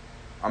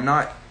 I'm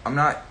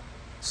not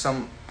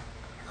some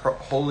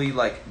holy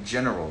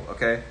general,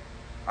 okay?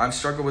 I'm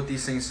struggling with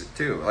these things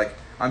too.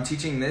 I'm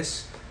teaching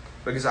this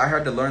because I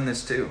had to learn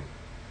this too.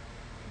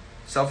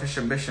 Selfish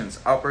ambitions,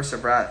 outbursts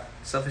of wrath,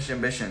 selfish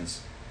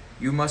ambitions.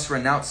 You must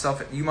renounce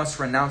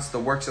the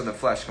works of the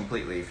flesh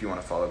completely if you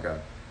want to follow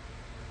God.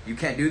 You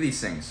can't do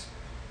these things.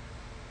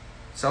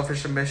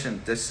 Selfish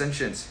ambition,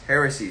 dissensions,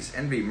 heresies,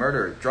 envy,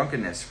 murder,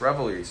 drunkenness,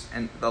 revelries,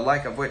 and the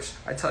like, of which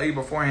I tell you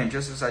beforehand,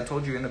 just as I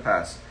told you in the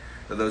past,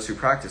 that those who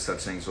practice such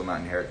things will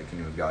not inherit the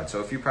kingdom of God.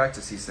 So if you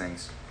practice these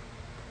things,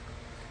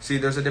 see,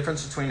 there's a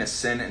difference between a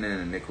sin and an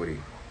iniquity.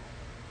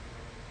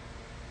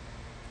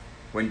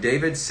 When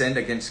David sinned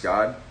against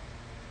God,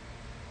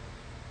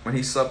 when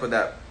he slept with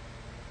that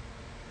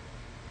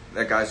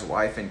guy's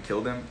wife and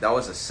killed him, that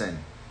was a sin.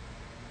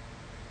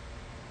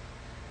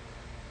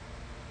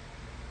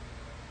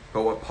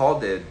 But what Paul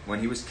did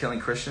when he was killing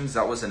Christians,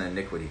 that was an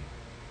iniquity.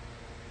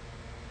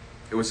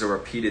 It was a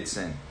repeated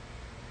sin.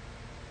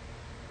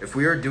 If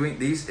we are doing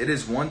these, it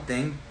is one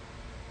thing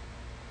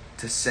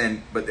to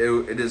sin, but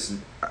it is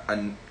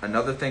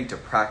another thing to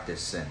practice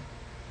sin.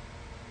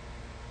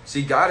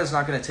 See, God is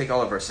not going to take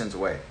all of our sins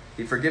away.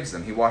 He forgives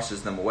them. He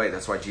washes them away.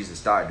 That's why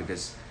Jesus died,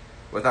 because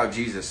without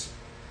Jesus,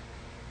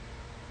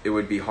 it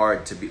would be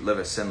hard to live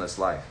a sinless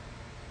life.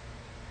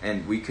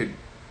 And we could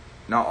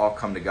not all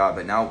come to God.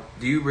 But now,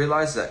 do you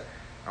realize that,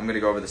 I'm going to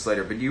go over this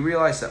later, but do you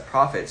realize that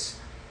prophets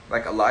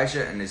like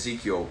Elijah and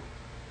Ezekiel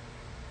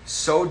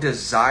so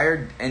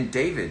desired, and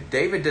David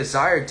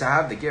desired to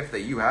have the gift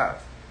that you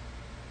have.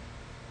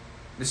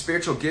 The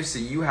spiritual gifts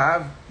that you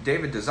have,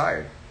 David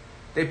desired.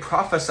 They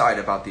prophesied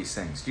about these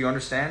things. Do you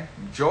understand?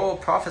 Joel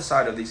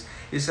prophesied of these.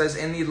 He says,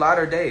 in the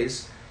latter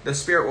days, the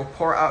Spirit will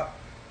pour out,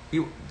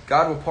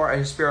 God will pour out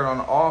His Spirit on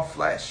all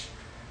flesh.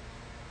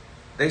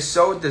 They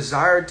so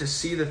desired to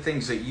see the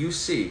things that you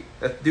see,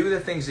 that do the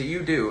things that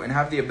you do and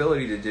have the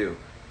ability to do,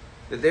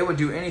 that they would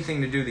do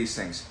anything to do these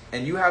things.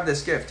 And you have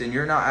this gift and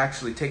you're not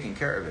actually taking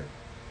care of it.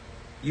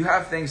 You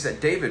have things that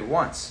David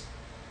wants.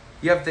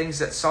 You have things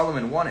that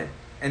Solomon wanted.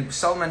 And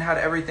Solomon had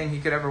everything he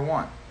could ever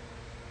want.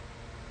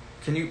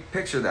 Can you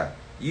picture that?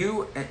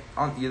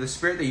 The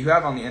spirit that you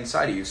have on the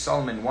inside of you,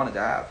 Solomon wanted to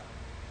have.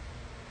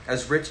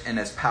 As rich and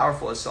as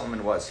powerful as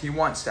Solomon was, he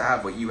wants to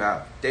have what you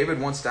have.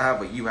 David wants to have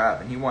what you have,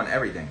 and he won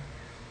everything.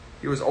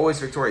 He was always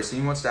victorious,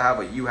 and he wants to have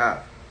what you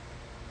have.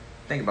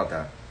 Think about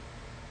that.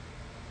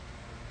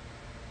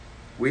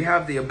 We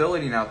have the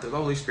ability now through the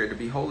Holy Spirit to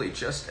be holy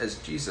just as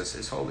Jesus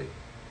is holy.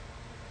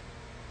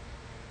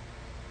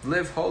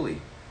 Live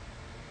holy.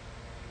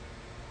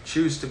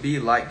 Choose to be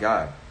like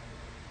God.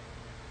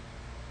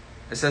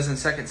 It says in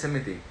 2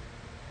 Timothy,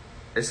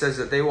 it says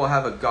that they will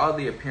have a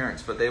godly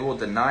appearance, but they will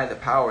deny the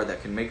power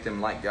that can make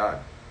them like God.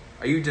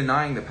 Are you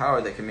denying the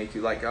power that can make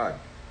you like God?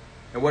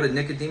 And what did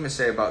Nicodemus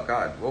say about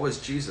God? What was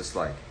Jesus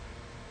like?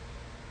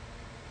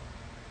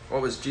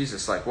 What was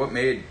Jesus like? What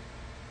made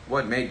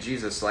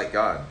Jesus like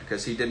God?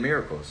 Because he did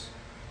miracles.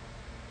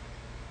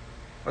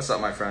 What's up,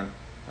 my friend?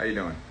 How you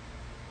doing?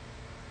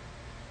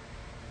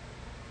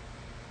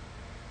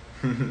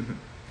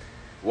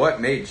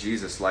 What made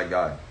Jesus like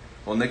God?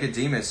 Well,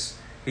 Nicodemus,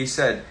 he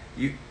said,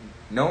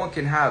 no one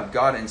can have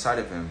God inside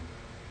of him.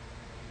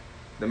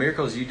 The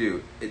miracles you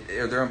do,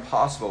 they're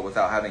impossible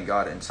without having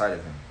God inside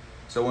of him.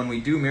 So when we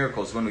do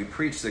miracles, when we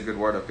preach the good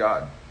word of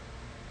God,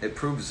 it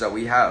proves that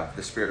we have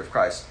the Spirit of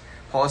Christ.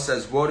 Paul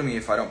says, woe to me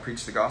if I don't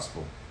preach the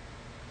gospel.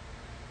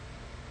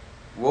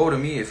 Woe to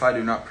me if I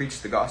do not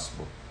preach the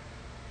gospel.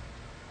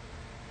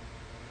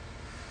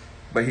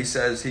 But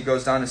he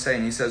goes down to say,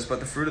 and he says, but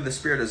the fruit of the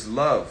Spirit is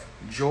love,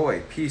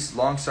 joy, peace,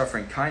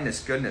 long-suffering,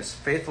 kindness, goodness,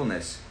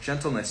 faithfulness,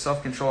 gentleness,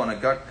 self-control, and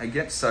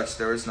against such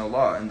there is no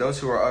law. And those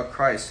who are of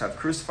Christ have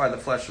crucified the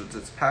flesh with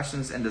its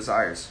passions and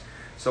desires.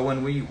 So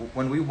when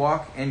we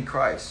walk in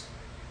Christ,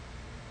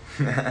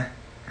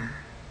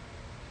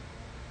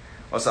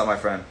 what's up, my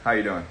friend? How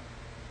you doing?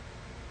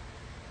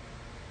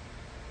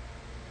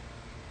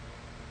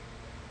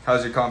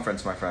 How's your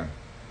conference, my friend?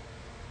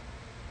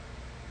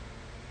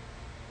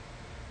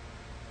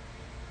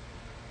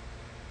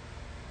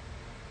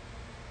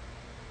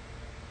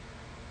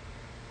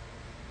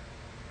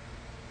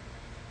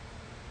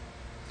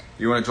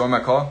 You want to join my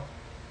call?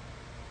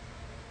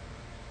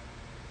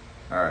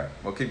 Alright,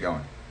 we'll keep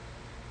going.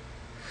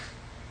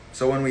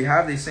 So when we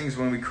have these things,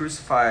 when we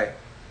crucify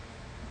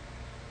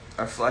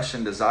our flesh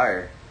and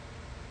desire,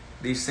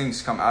 these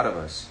things come out of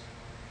us.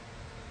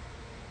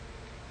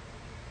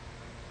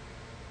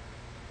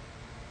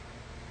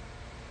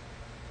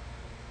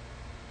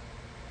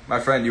 My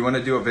friend, you want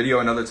to do a video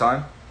another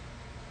time?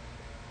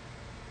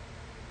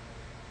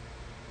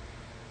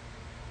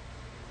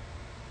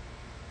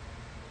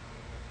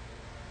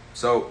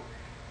 So,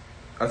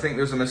 I think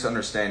there's a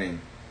misunderstanding.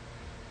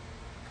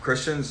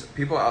 Christians,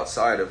 people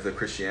outside of the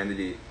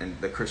Christianity and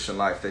the Christian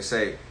life,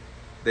 they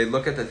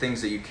look at the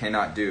things that you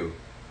cannot do,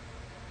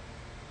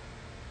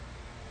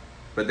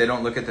 but they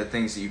don't look at the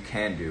things that you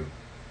can do.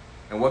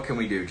 And what can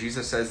we do?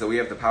 Jesus says that we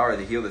have the power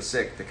to heal the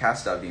sick, to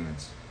cast out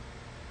demons.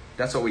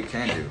 That's what we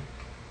can do.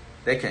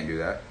 They can't do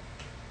that.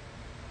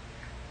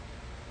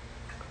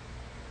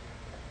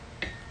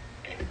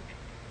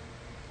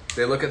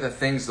 They look at the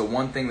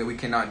one thing that we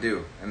cannot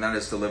do, and that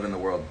is to live in the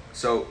world.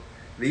 So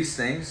these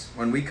things,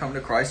 when we come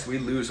to Christ, we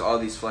lose all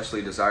these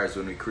fleshly desires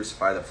when we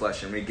crucify the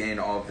flesh, and we gain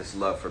all of this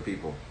love for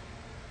people.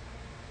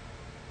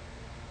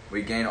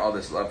 We gain all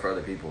this love for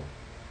other people.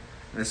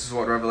 And this is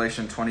what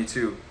Revelation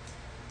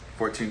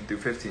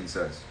 22:14-15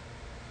 says.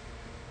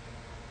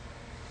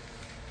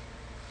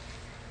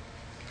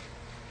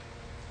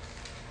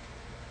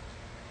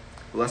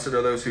 Blessed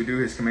are those who do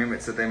his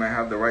commandments, that they may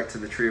have the right to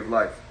the tree of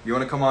life. You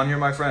want to come on here,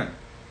 my friend?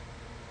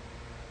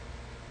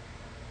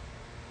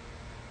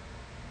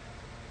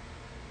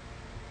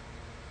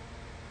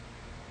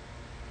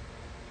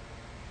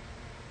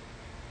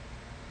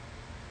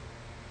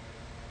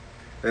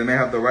 They may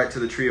have the right to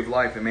the tree of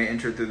life and may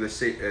enter through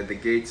the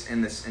gates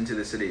into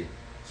the city.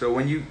 So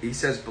he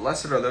says,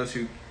 blessed are those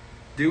who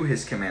do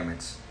his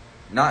commandments,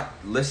 not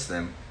list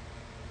them.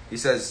 He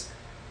says,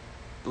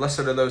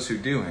 blessed are those who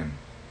do them.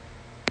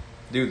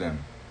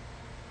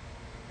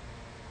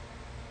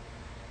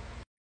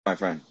 My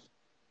friend.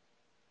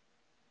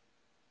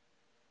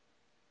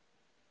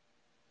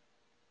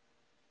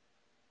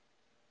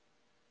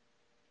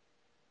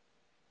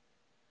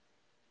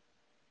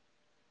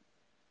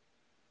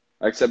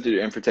 I accepted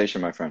your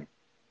invitation, my friend.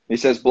 He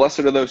says, blessed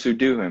are those who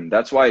do him.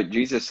 That's why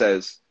Jesus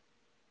says,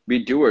 be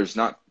doers,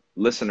 not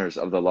listeners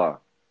of the law.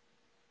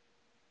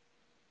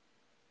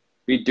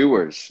 Be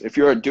doers. If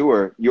you're a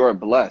doer, you are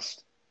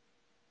blessed.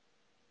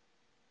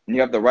 And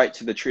you have the right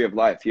to the tree of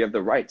life. You have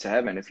the right to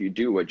heaven if you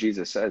do what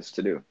Jesus says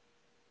to do.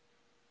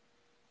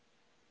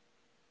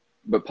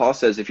 But Paul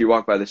says if you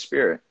walk by the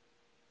Spirit,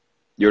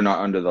 you're not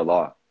under the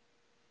law.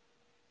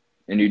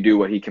 And you do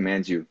what he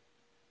commands you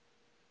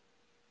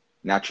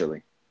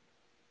naturally.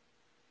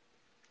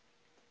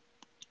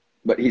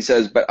 But he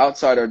says, but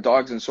outside are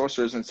dogs and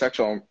sorcerers and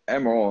sexual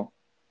immoral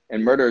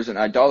and murderers and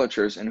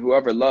idolaters and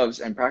whoever loves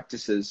and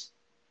practices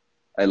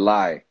a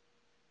lie.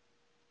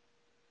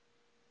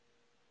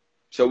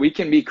 So we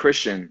can be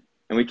Christian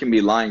and we can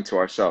be lying to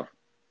ourselves.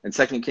 In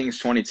 2 Kings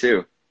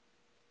 22,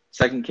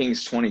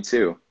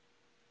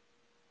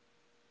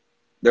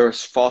 there were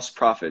false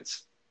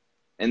prophets.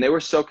 And they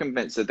were so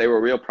convinced that they were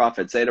real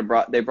prophets. They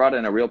brought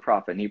in a real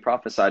prophet and he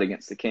prophesied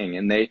against the king.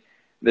 And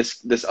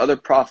this other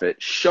prophet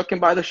shook him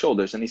by the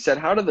shoulders and he said,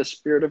 how did the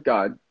Spirit of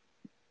God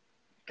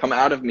come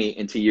out of me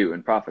into you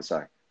and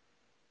prophesy?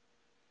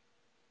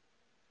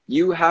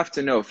 You have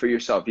to know for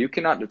yourself. You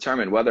cannot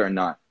determine whether or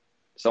not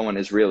someone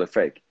is real or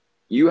fake.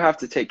 You have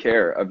to take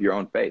care of your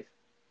own faith.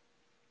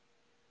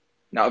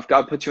 Now, if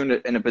God puts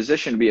you in a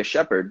position to be a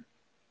shepherd,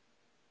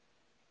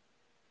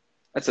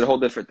 that's a whole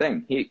different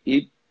thing.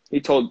 He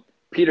told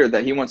Peter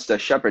that he wants to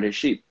shepherd his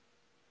sheep.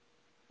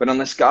 But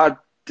if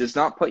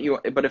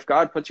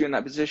God puts you in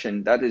that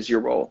position, that is your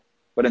role.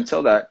 But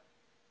until that,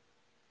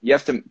 You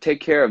have to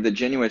take care of the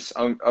genuineness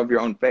of your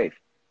own faith.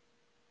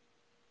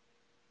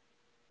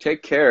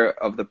 Take care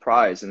of the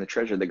prize and the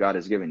treasure that God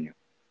has given you.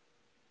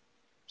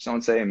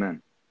 Someone say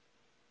amen.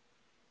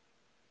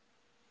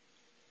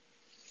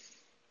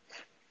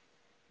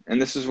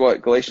 And this is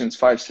what Galatians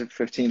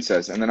 5:15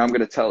 says. And then I'm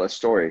going to tell a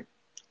story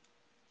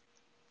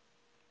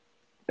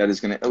that is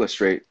going to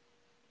illustrate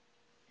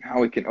how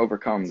we can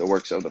overcome the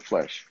works of the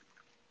flesh.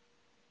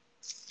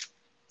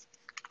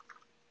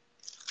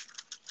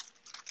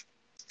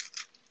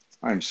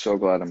 I'm so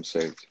glad I'm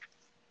saved.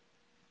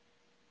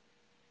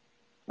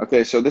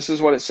 Okay, so this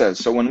is what it says.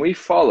 So when we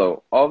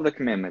follow all of the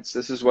commandments,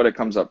 this is what it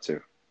comes up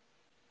to.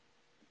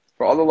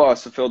 For all the law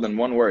is fulfilled in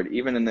one word,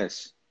 even in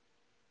this.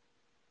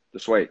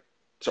 Just wait.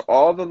 So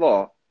all the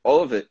law,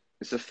 all of it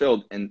is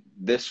fulfilled in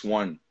this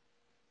one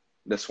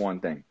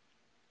thing.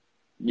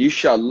 You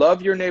shall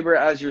love your neighbor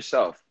as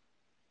yourself.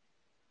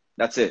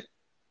 That's it.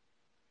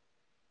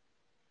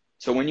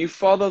 So when you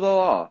follow the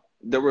law,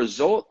 the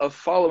result of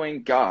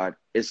following God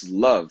is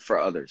love for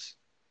others.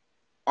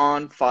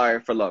 On fire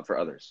for love for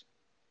others.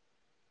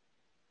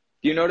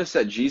 Do you notice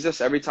that Jesus,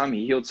 every time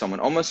he healed someone,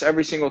 almost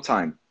every single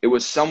time, it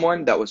was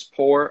someone that was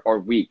poor or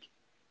weak,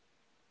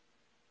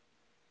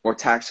 or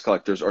tax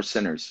collectors or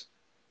sinners.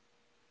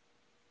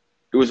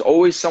 It was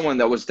always someone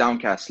that was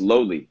downcast,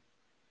 lowly.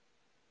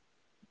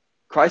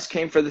 Christ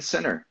came for the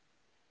sinner.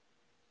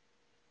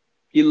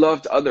 He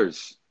loved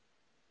others.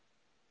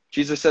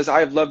 Jesus says, I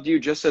have loved you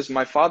just as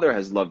my Father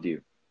has loved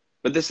you.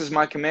 But this is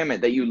my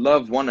commandment, that you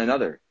love one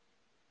another.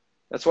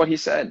 That's what he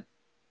said.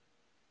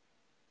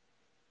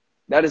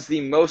 That is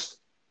the most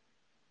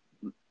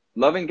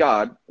loving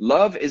God.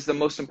 Love is the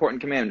most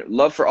important commandment.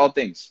 Love for all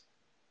things.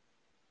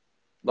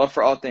 Love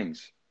for all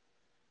things.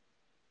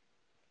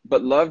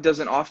 But love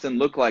doesn't often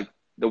look like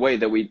the way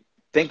that we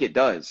think it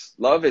does.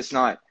 Love is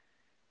not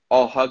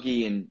all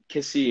huggy and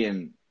kissy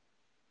and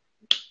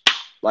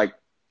like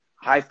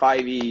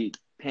high-fivey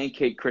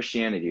pancake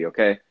Christianity,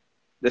 okay?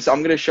 I'm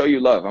going to show you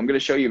love. I'm going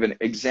to show you an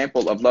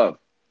example of love.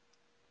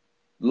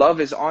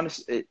 Love is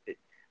honest.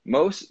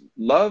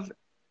 Love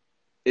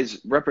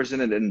is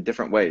represented in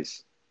different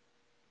ways.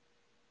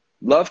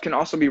 Love can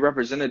also be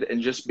represented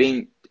in just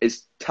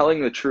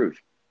telling the truth.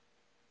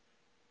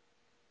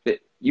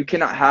 You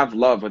cannot have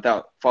love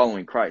without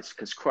following Christ,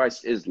 because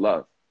Christ is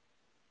love.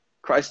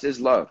 Christ is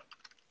love.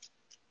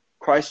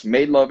 Christ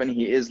made love, and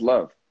he is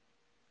love.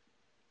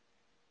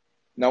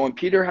 Now, when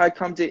Peter had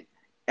come to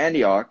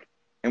Antioch,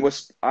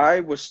 I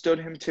withstood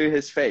him to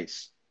his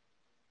face.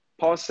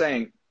 Paul's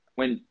saying,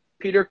 when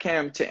Peter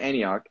came to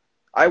Antioch,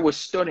 I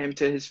withstood him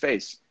to his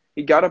face.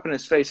 He got up in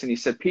his face and he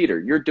said, Peter,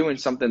 you're doing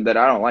something that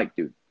I don't like,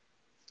 dude.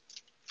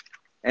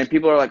 And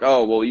people are like,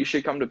 oh, well, you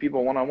should come to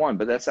people one-on-one.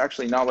 But that's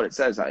actually not what it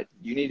says.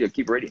 You need to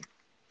keep reading.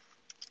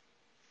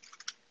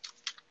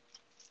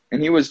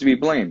 And he was to be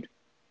blamed.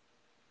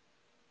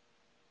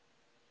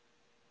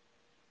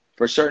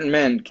 For certain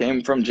men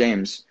came from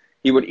James.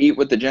 He would eat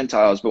with the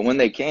Gentiles, but when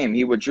they came,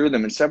 he withdrew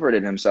them and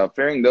separated himself,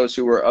 fearing those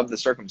who were of the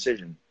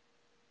circumcision.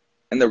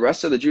 And the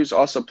rest of the Jews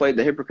also played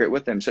the hypocrite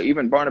with him. So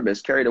even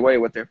Barnabas carried away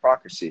with their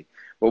hypocrisy.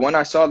 But when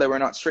I saw they were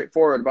not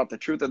straightforward about the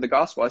truth of the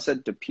gospel, I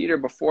said to Peter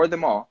before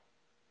them all.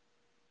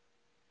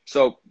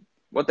 So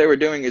what they were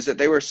doing is that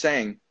they were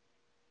saying,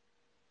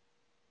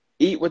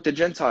 eat with the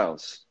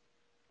Gentiles.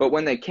 But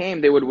when they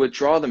came, they would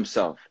withdraw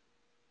themselves.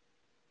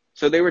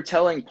 So they were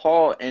telling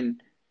Paul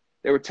and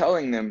they were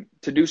telling them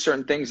to do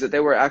certain things that they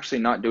were actually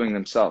not doing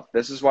themselves.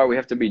 This is why we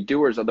have to be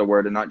doers of the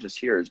word and not just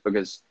hearers,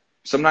 because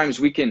sometimes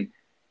we can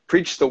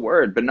preach the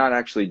word but not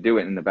actually do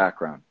it in the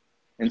background.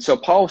 And so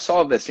Paul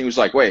saw this and he was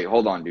like, wait,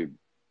 hold on, dude.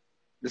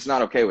 This is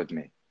not okay with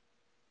me.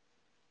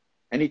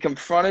 And he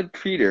confronted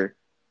Peter.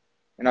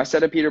 And I said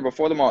to Peter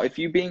before them all, if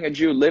you being a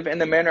Jew live in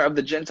the manner of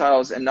the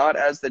Gentiles and not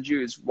as the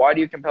Jews, why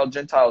do you compel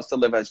Gentiles to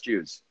live as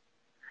Jews?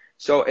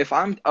 So if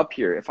I'm up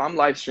here, if I'm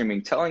live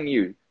streaming telling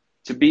you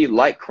to be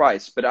like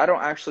Christ, but I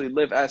don't actually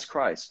live as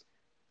Christ,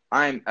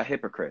 I'm a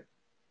hypocrite.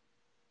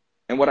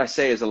 And what I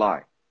say is a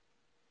lie.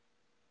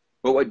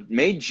 But what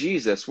made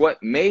Jesus,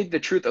 what made the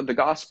truth of the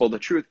gospel the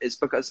truth, is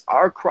because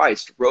our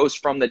Christ rose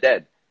from the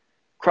dead.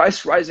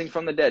 Christ rising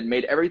from the dead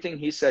made everything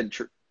he said,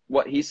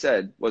 what he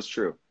said was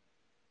true.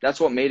 That's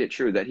what made it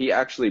true, that he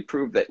actually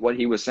proved that what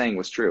he was saying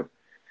was true.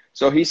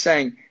 So he's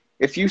saying,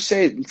 if you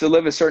say to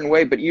live a certain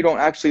way, but you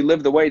don't actually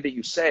live the way that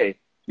you say,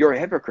 you're a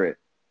hypocrite.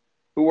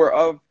 Who are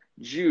of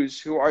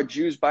Jews, who are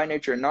Jews by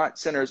nature, not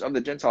sinners of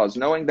the Gentiles,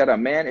 knowing that a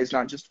man is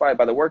not justified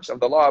by the works of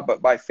the law,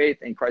 but by faith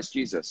in Christ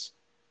Jesus.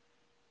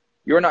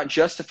 You're not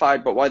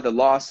justified by what the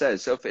law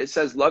says. So if it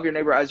says love your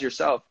neighbor as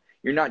yourself,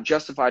 you're not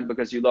justified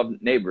because you love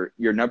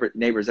your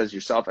neighbors as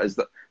yourself,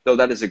 though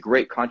that is a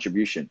great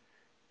contribution.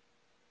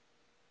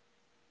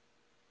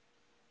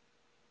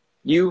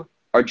 You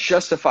are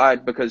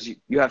justified because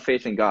you have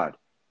faith in God.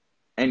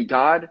 And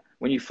God,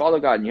 when you follow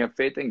God and you have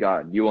faith in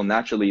God, you will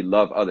naturally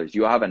love others.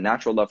 You will have a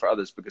natural love for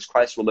others because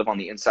Christ will live on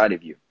the inside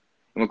of you.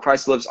 And when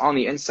Christ lives on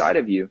the inside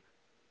of you,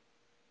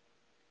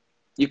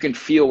 you can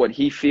feel what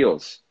he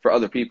feels for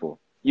other people.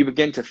 You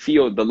begin to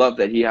feel the love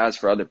that he has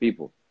for other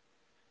people.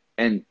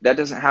 And that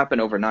doesn't happen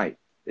overnight.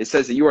 It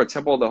says that you are a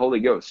temple of the Holy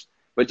Ghost.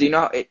 But do you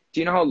know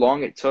how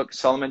long it took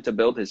Solomon to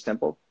build his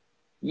temple?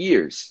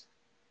 Years.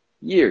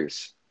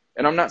 Years.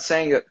 And I'm not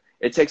saying that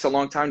it takes a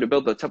long time to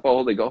build the temple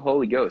of the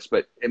Holy Ghost,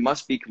 but it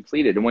must be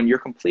completed. And when you're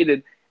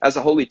completed as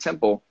a holy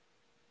temple,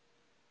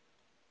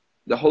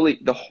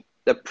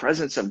 the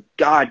presence of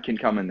God can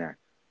come in there.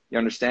 You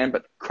understand?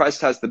 But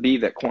Christ has to be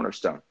that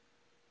cornerstone.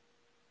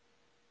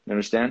 You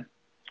understand?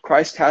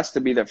 Christ has to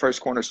be that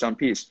first cornerstone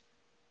piece.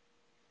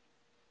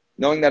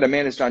 Knowing that a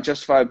man is not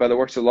justified by the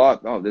works of the law.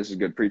 Oh, this is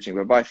good preaching.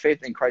 But by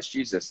faith in Christ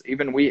Jesus,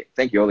 even we,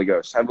 thank you, Holy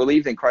Ghost, have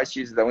believed in Christ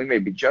Jesus that we may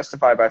be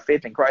justified by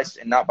faith in Christ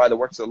and not by the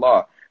works of the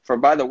law. For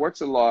by the works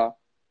of the law,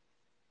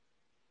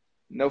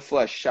 no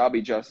flesh shall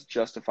be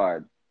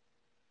justified.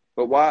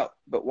 But while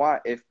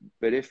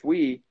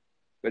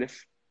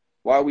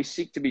we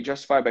seek to be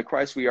justified by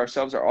Christ, we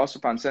ourselves are also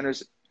found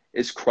sinners.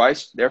 Is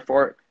Christ,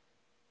 therefore,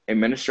 a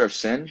minister of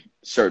sin?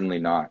 Certainly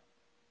not.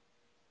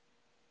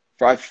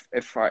 For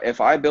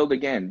if I build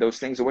again those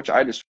things of which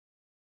I just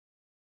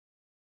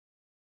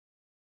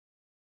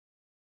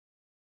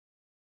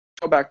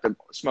go back to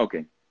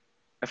smoking,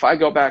 if I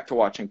go back to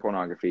watching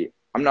pornography,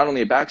 I'm not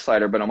only a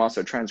backslider, but I'm also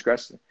a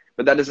transgressor.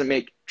 But that doesn't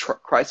make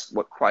Christ,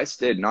 what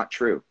Christ did, not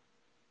true.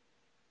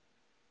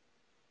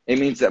 It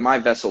means that my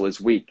vessel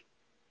is weak.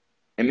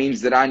 It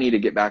means that I need to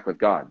get back with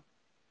God.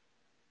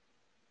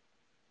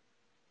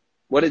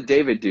 What did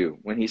David do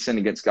when he sinned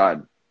against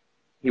God?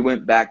 He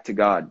went back to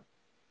God.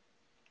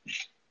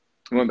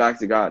 He went back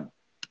to God.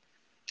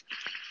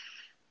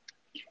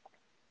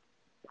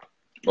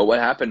 But what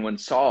happened when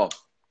Saul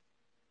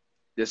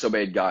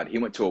disobeyed God? He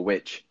went to a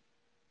witch.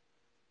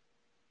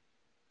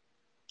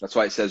 That's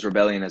why it says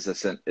rebellion is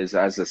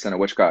as the sin of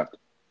witchcraft.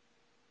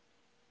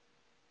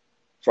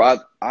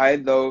 For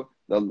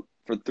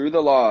through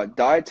the law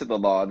died to the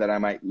law that I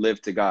might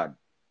live to God.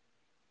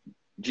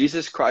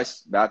 Jesus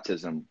Christ's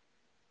baptism,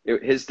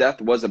 his death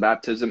was a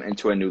baptism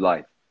into a new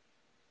life.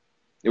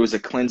 It was a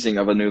cleansing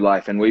of a new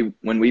life. And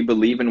when we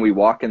believe and we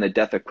walk in the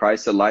death of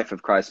Christ, the life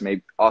of Christ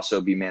may also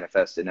be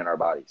manifested in our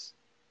bodies.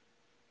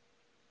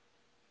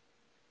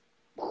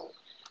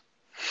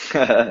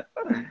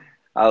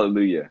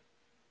 Hallelujah.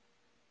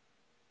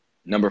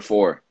 Number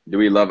 4, do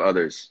we love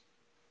others?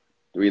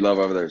 Do we love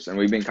others? And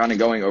we've been kind of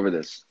going over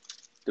this.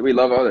 Do we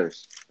love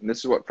others? And this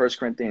is what 1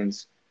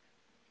 Corinthians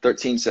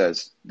 13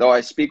 says. Though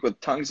I speak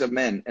with tongues of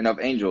men and of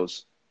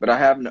angels, but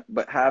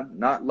have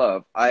not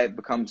love, I have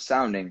become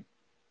sounding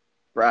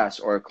brass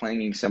or a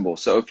clanging cymbal.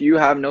 So if you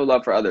have no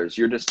love for others,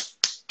 you're just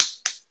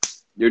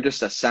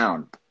a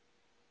sound.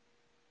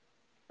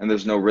 And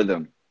there's no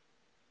rhythm.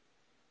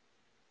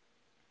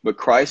 But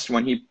Christ,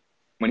 when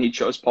he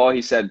chose Paul,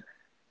 he said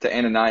to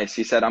Ananias,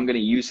 he said, I'm going to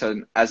use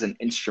him as an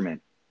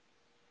instrument.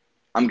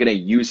 I'm going to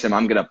use him.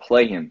 I'm going to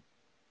play him.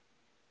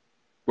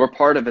 We're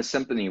part of a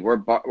symphony. We're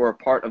a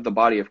part of the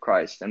body of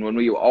Christ. And when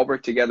we all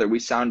work together, we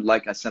sound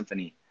like a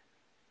symphony.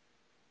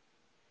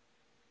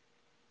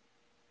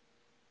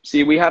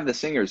 See, we have the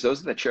singers.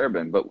 Those are the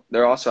cherubim. But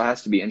there also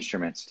has to be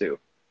instruments too.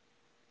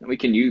 And we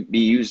can be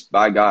used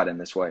by God in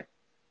this way.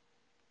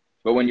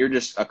 But when you're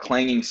just a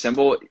clanging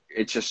cymbal,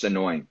 it's just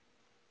annoying.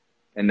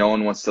 And no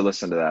one wants to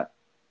listen to that.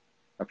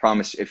 I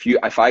promise, if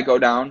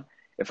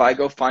I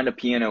go find a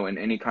piano in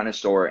any kind of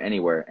store or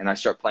anywhere and I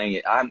start playing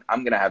it, I'm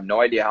going to have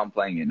no idea how I'm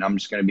playing it. And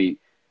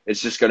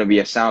it's just going to be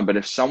a sound. But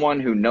if someone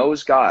who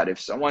knows God, if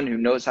someone who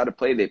knows how to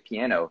play the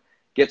piano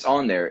gets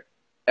on there,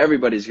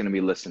 everybody's going to be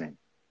listening.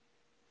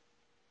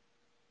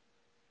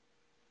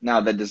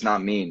 Now, that does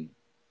not mean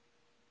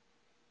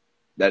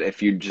that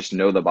if you just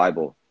know the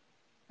Bible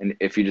and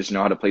if you just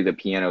know how to play the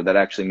piano, that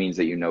actually means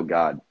that you know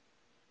God.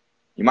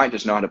 You might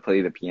just know how to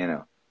play the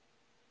piano.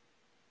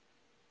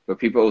 But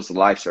people's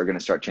lives are going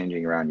to start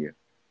changing around you.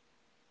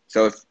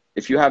 So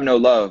if you have no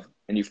love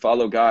and you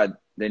follow God,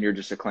 then you're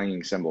just a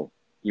clanging cymbal.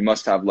 You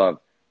must have love.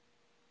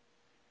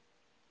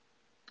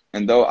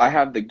 And though I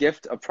have the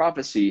gift of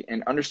prophecy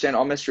and understand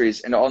all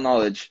mysteries and all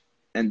knowledge,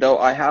 and though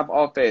I have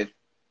all faith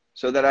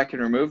so that I can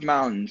remove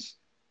mountains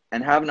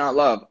and have not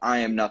love, I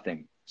am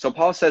nothing. So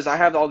Paul says, I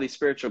have all these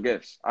spiritual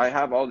gifts. I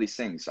have all these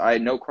things. I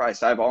know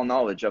Christ. I have all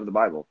knowledge of the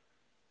Bible.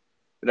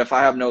 But if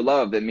I have no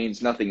love, that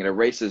means nothing. It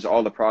erases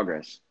all the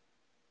progress.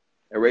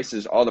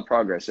 Erases all the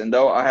progress. And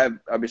though I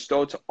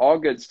bestowed to all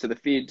goods to the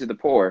feed to the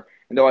poor,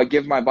 and though I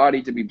give my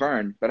body to be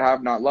burned, but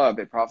have not love,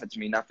 it profits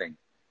me nothing.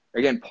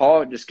 Again,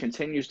 Paul just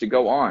continues to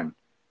go on.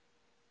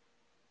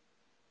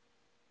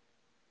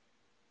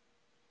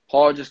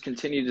 Paul just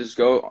continues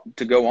to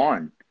go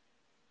on.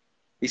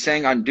 He's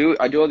saying, I do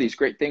all these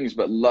great things,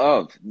 but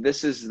love,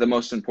 this is the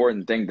most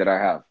important thing that I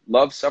have.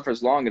 Love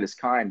suffers long, it is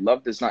kind.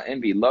 Love does not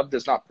envy. Love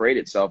does not parade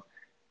itself.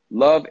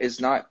 Love is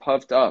not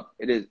puffed up.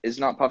 It is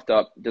not puffed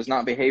up, does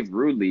not behave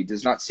rudely,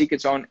 does not seek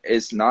its own,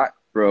 is not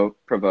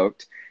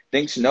provoked,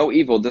 thinks no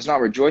evil, does not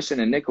rejoice in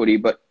iniquity,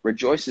 but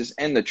rejoices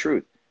in the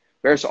truth,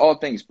 bears all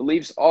things,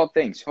 believes all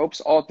things,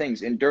 hopes all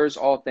things, endures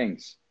all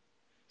things.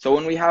 So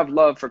when we have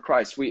love for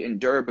Christ, we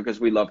endure because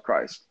we love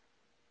Christ.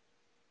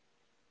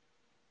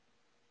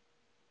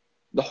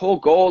 The whole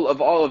goal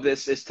of all of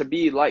this is to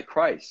be like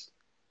Christ.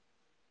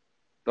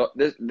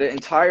 The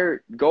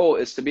entire goal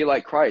is to be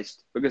like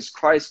Christ, because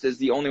Christ is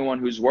the only one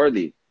who's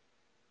worthy.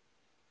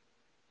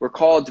 We're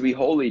called to be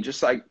holy,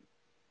 just like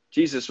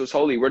Jesus was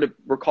holy.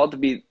 We're called to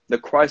be the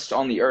Christ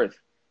on the earth.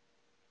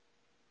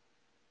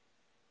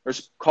 We're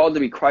called to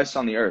be Christ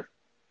on the earth.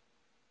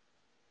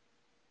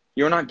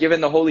 You're not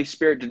given the Holy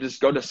Spirit to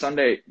just go to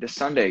Sunday to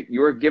Sunday.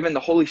 You are given the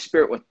Holy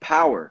Spirit with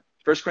power.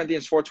 1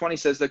 Corinthians 4:20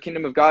 says the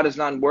kingdom of God is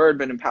not in word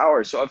but in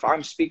power. So if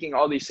I'm speaking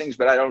all these things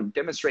but I don't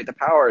demonstrate the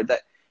power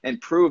that and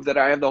prove that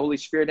I have the Holy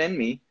Spirit in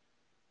me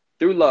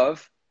through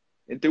love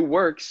and through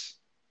works,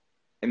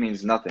 it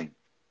means nothing.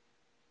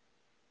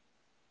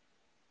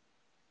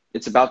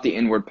 It's about the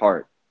inward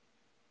part.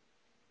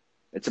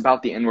 It's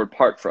about the inward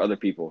part for other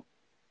people.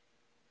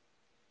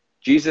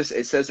 Jesus,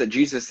 it says that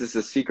Jesus is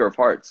the seeker of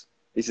hearts.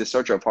 He's the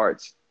searcher of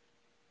hearts.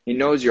 He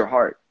knows your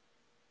heart.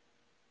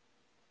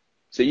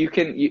 So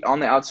on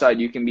the outside,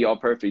 you can be all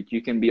perfect.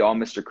 You can be all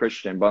Mr.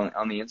 Christian. But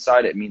on the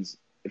inside, it means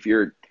if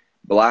you're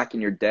black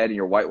and you're dead and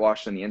you're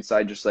whitewashed on the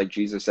inside, just like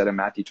Jesus said in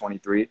Matthew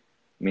 23, it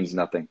means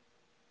nothing.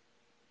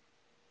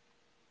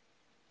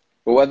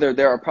 But whether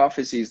there are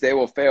prophecies, they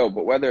will fail.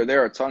 But whether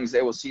there are tongues,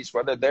 they will cease.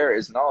 Whether there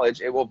is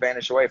knowledge, it will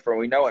vanish away. For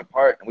we know in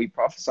part, and we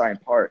prophesy in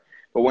part.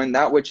 But when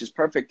that which is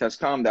perfect has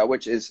come, that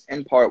which is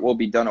in part will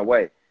be done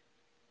away.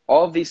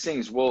 All of these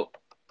things will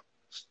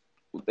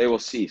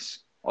cease.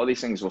 All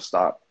these things will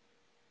stop.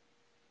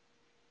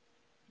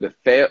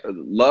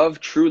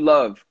 True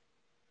love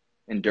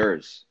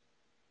endures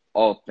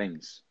all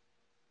things.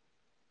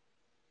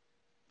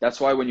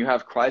 That's why when you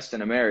have Christ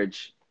in a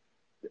marriage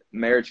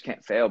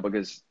can't fail,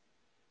 because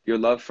your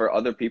love for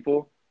other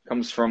people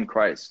comes from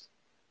Christ.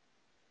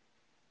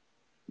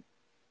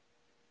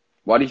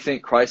 Why do you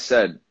think Christ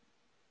said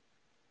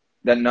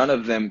that none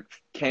of them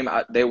came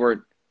out,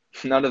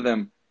 none of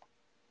them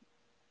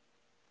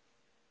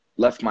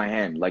left my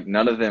hand? Like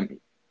none of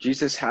them,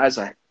 Jesus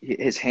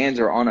his hands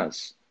are on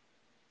us.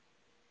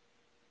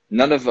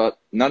 None of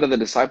the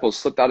disciples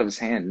slipped out of his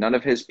hand. None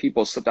of his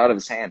people slipped out of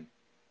his hand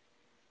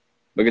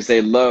because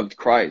they loved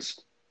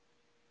Christ.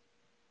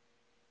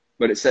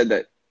 But it said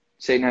that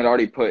Satan had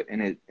already put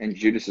in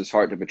Judas's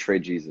heart to betray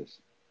Jesus,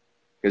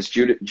 because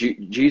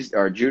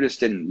Judas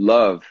didn't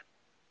love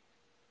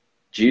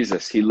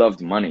Jesus. He loved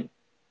money.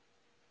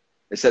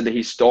 It said that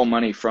he stole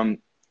money from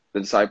the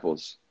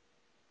disciples.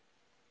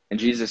 And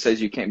Jesus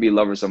says you can't be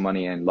lovers of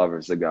money and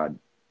lovers of God.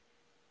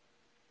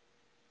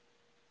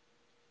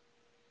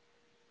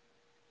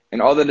 And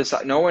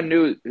no one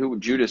knew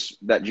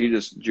that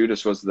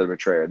Judas was the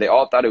betrayer. They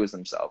all thought it was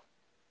himself.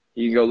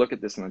 You can go look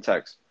at this in the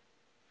text.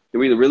 Do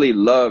we really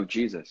love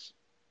Jesus?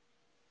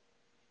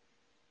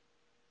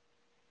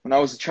 When I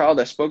was a child,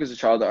 I spoke as a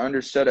child. I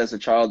understood as a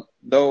child,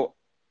 though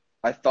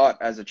I thought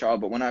as a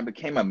child. But when I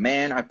became a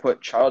man, I put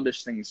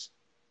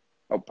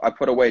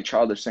away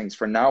childish things.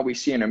 For now we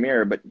see in a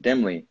mirror, but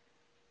dimly.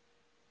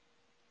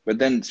 But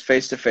then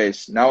face to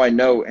face. Now I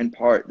know in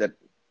part, but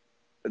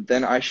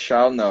then I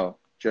shall know,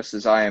 just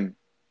as I am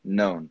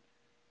known.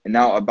 And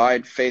now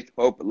abide faith,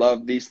 hope,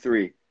 love, these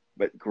three.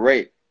 But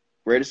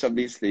greatest of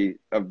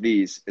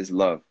these is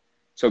love.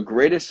 So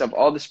greatest of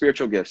all the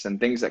spiritual gifts and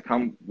things that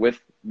come with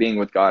being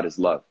with God is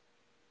love.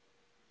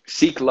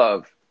 Seek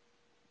love.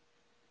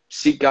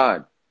 Seek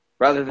God.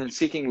 Rather than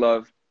seeking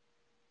love,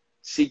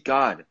 seek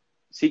God.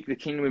 Seek the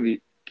kingdom of God.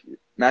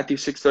 Matthew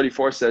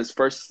 6:34 says,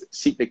 first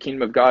seek the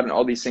kingdom of God and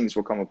all these things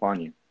will come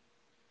upon you.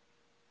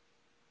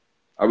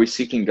 Are we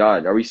seeking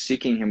God? Are we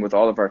seeking him with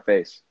all of our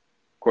face?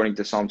 According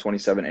to Psalm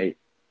 27:8.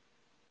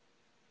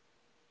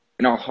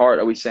 In our heart,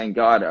 are we saying,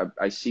 God,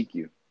 I seek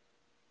you?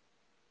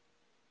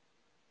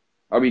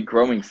 Are we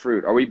growing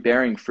fruit? Are we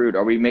bearing fruit?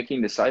 Are we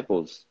making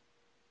disciples?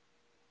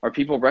 Are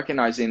people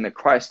recognizing that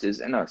Christ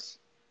is in us?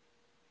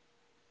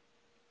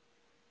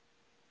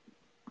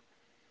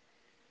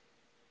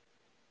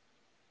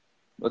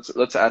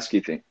 Let's ask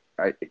you things.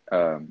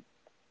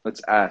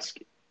 Let's ask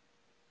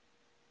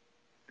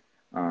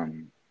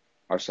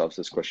ourselves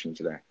this question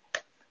today.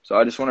 So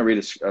I just want to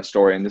read a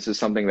story, and this is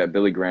something that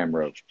Billy Graham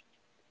wrote,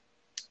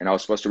 and I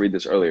was supposed to read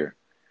this earlier.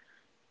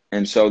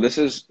 And so this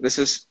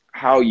is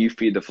how you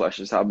feed the flesh.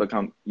 This is how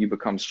you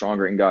become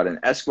stronger in God. An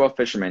Eskimo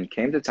fisherman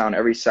came to town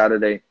every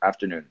Saturday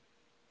afternoon.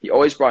 He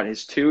always brought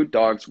his 2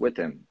 dogs with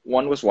him.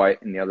 One was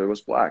white and the other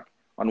was black.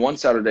 On one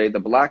Saturday, the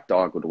black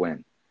dog would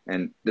win.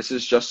 And this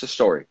is just a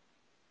story.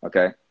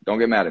 Okay? Don't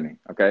get mad at me.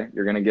 Okay?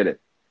 You're going to get it.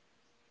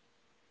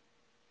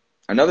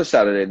 Another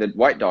Saturday, the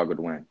white dog would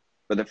win.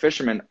 But the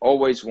fisherman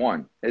always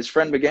won. His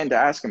friend began to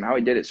ask him how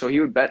he did it. So he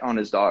would bet on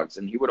his dogs,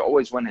 and he would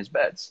always win his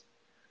bets.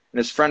 And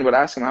his friend would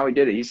ask him how he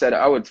did it. He said,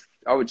 I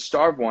would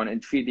starve one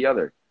and feed the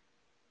other.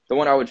 The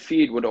one I would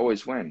feed would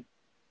always win.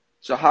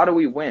 So how do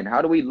we win?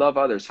 How do we love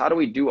others? How do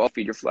we do all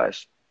feed your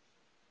flesh?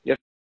 You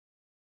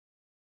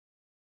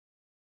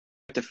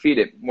have to feed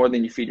it more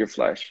than you feed your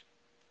flesh.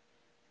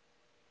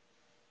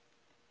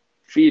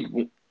 Feed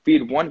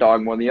one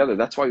dog more than the other.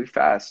 That's why we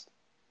fast.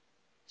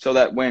 So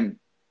that when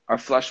our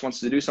flesh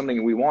wants to do something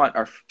and we want,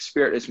 our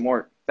spirit is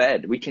more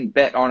fed. We can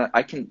bet on it.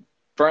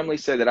 firmly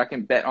say that I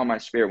can bet on my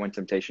spirit when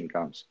temptation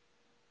comes.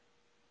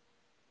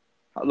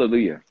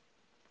 Hallelujah.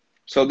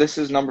 So this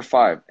is number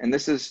 5. And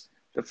this is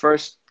the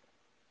first.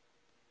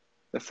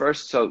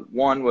 So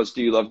 1 was,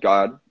 do you love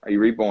God? Are you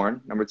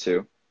reborn? Number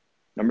 2.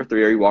 Number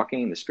 3, are you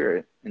walking in the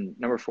Spirit? And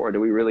number 4,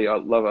 do we really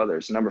love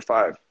others? Number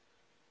 5,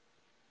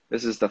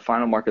 this is the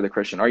final mark of the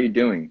Christian. Are you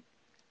doing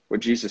what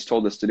Jesus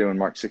told us to do in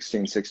Mark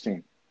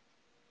 16:16?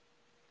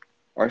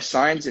 Are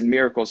signs and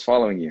miracles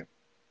following you?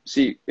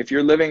 See, if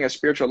you're living a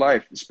spiritual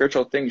life,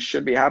 spiritual things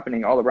should be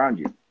happening all around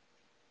you.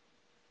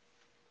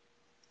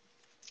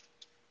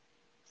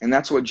 And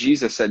that's what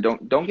Jesus said.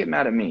 Don't get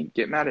mad at me.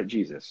 Get mad at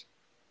Jesus.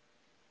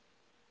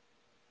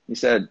 He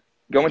said,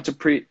 go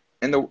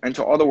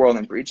into all the world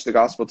and preach the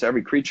gospel to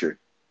every creature,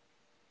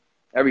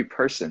 every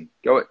person.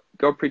 Go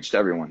preach to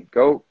everyone.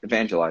 Go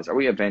evangelize. Are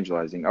we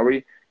evangelizing? Are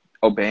we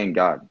obeying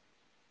God?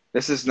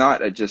 This is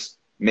not a just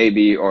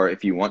maybe or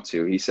if you want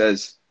to. He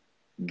says,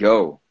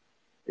 go.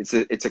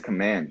 It's a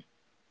command,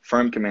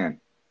 firm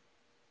command.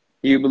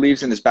 He who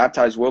believes and is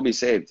baptized will be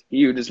saved.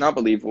 He who does not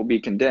believe will be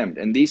condemned.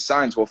 And these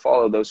signs will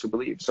follow those who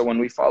believe. So when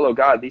we follow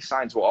God, these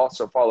signs will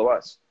also follow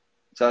us.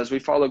 So as we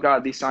follow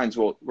God, these signs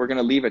we're going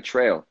to leave a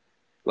trail.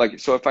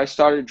 So if I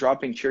started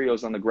dropping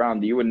Cheerios on the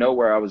ground, you would know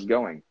where I was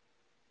going.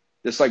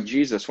 Just like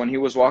Jesus, when he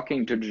was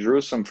walking to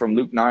Jerusalem from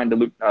Luke 9 to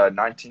Luke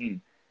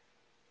 19,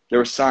 there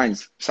were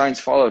signs.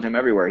 Signs followed him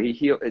everywhere.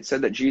 It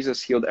said that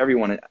Jesus healed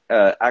everyone.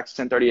 Acts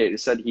 10:38,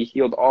 it said he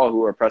healed all who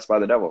were oppressed by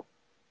the devil.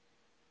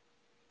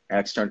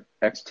 Acts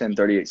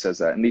 10:38 says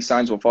that. And these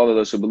signs will follow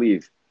those who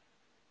believe.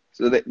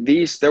 So that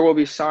there will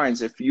be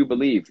signs if you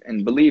believe.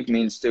 And believe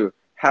means to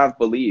have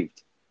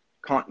believed.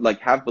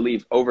 Have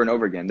believed over and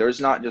over again.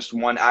 There's not just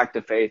one act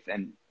of faith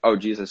and, oh,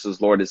 Jesus is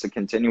Lord. It's a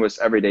continuous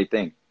everyday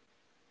thing.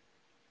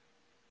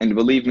 And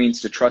believe means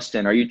to trust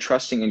in. Are you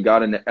trusting in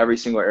God in every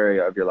single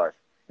area of your life?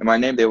 In my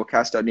name, they will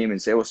cast out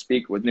demons. They will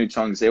speak with new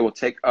tongues. They will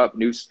take up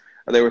new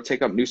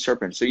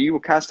serpents. So you will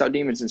cast out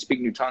demons and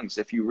speak new tongues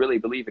if you really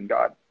believe in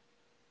God.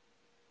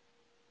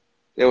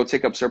 They will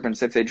take up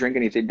serpents. If they drink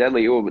anything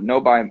deadly, it will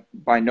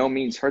by no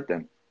means hurt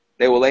them.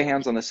 They will lay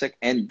hands on the sick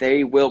and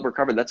they will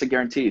recover. That's a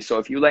guarantee. So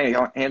if you lay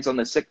hands on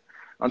the sick,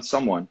 on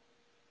someone,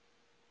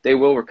 they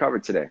will recover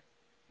today.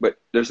 But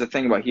there's a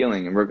thing about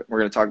healing, and we're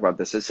going to talk about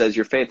this. It says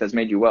your faith has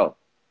made you well.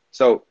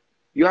 So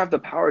you have the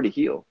power to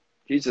heal.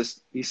 Jesus,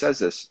 he says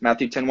this.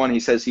 Matthew 10:1, he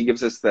says he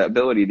gives us the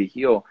ability to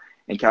heal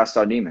and cast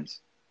out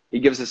demons. He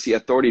gives us the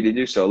authority to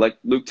do so. Like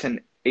Luke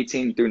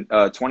 10:18 through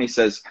 20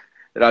 says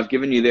that I've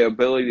given you the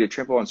ability to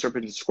trample on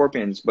serpents and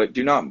scorpions, but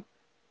do not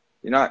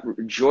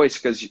rejoice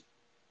because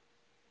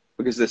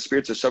the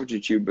spirits are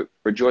subject to you, but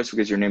rejoice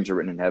because your names are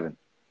written in heaven.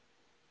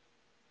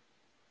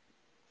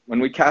 When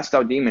we cast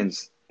out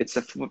demons, it's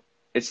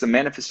the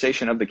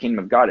manifestation of the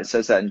kingdom of God. It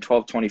says that in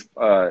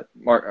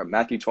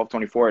Matthew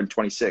 12:24 and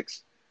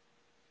 26.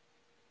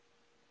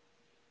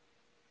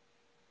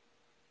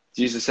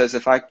 Jesus says,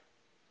 if I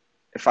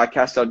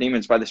cast out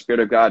demons by the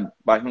Spirit of God,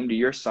 by whom do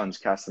your sons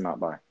cast them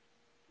out by?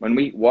 When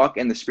we walk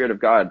in the Spirit of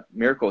God,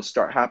 miracles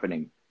start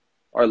happening.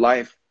 Our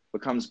life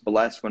becomes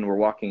blessed when we're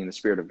walking in the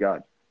Spirit of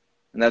God.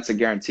 And that's a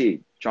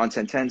guarantee. John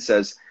 10:10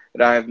 says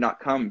that I've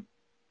come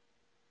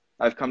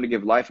to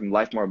give life and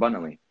life more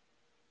abundantly.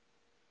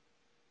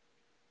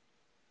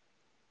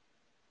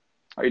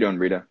 How are you doing,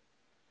 Rita?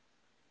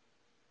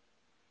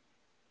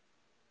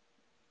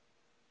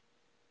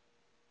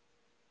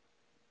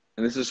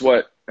 And this is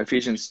what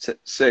Ephesians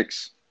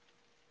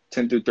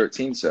 6:10 through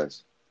 13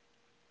 says.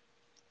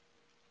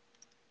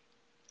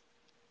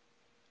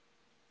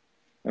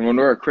 And when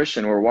we're a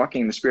Christian, we're walking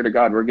in the Spirit of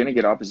God, we're going to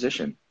get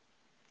opposition.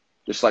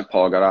 Just like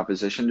Paul got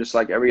opposition, just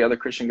like every other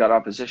Christian got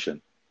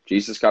opposition.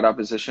 Jesus got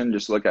opposition.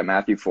 Just look at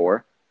Matthew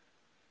 4.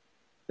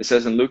 It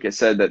says in Luke, it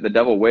said that the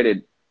devil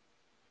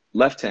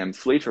left him,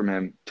 fled from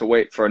him to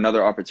wait for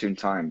another opportune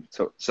time.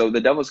 So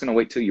the devil's going to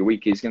wait till you're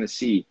weak. He's going to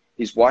see,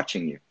 he's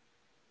watching you.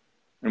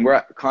 And we're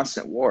at a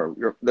constant war.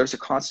 There's a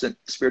constant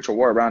spiritual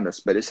war around us.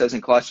 But it says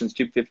in Colossians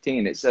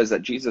 2:15, it says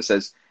that Jesus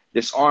has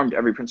disarmed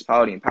every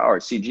principality and power.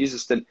 See,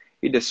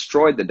 he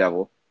destroyed the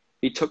devil.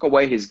 He took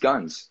away his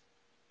guns.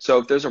 So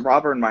if there's a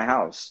robber in my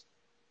house,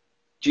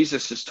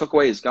 Jesus just took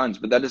away his guns.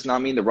 But that does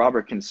not mean the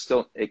robber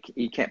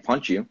he can't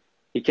punch you.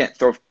 He can't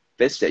throw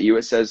fists at you.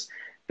 It says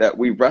that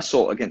we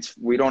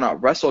do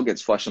not wrestle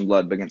against flesh and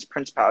blood, but against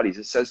principalities.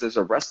 It says there's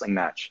a wrestling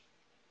match.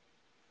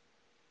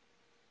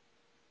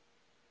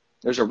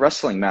 There's a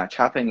wrestling match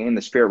happening in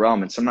the spirit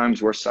realm, and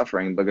sometimes we're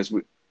suffering because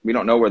we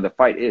don't know where the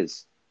fight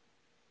is.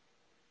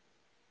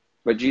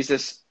 But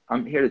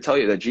I'm here to tell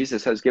you that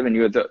Jesus has given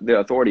you the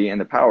authority and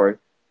the power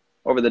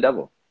over the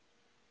devil.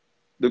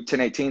 Luke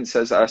 10:18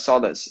 says, I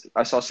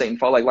saw Satan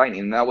fall like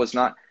lightning. And that was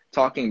not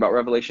talking about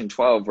Revelation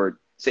 12 where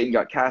Satan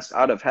got cast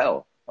out of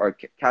hell, or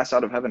cast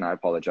out of heaven, I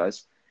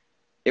apologize.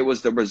 It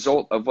was the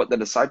result of what the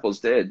disciples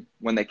did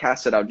when they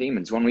casted out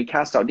demons. When we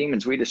cast out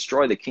demons, we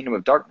destroy the kingdom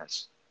of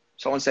darkness.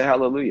 Someone say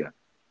hallelujah.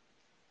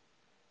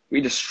 We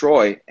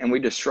destroy and we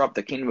disrupt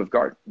the kingdom of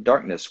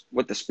darkness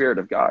with the Spirit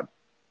of God.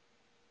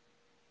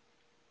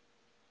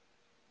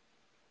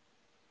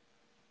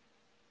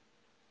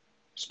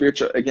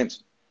 spiritual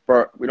against.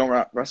 For we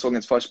don't wrestle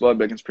against flesh and blood,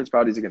 but against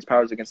principalities, against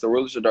powers, against the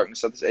rulers of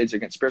darkness of this age,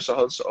 against spiritual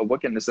hosts of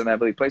wickedness in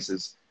heavenly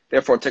places.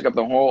 Therefore, take up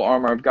the whole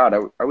armor of God.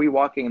 Are we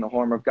walking in the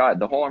whole armor of God?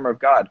 The whole armor of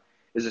God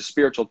is a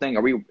spiritual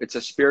thing. It's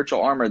a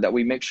spiritual armor that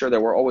we make sure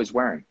that we're always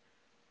wearing.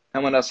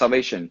 Helmet of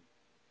salvation.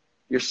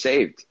 You're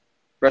saved.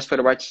 Breastplate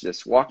of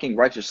righteousness. Walking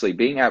righteously.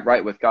 Being at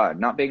right with God.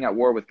 Not being at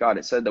war with God.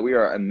 It said that we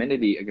are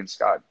enmity against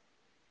God.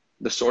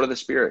 The sword of the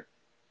Spirit.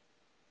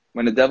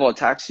 When the devil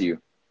attacks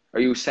you, are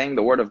you saying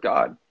the word of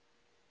God?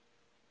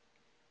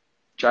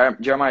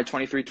 Jeremiah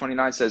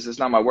 23:29 says, "Is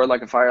not my word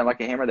like a fire and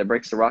like a hammer that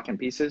breaks the rock in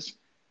pieces?"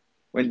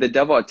 When the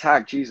devil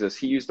attacked Jesus,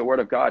 he used the word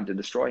of God to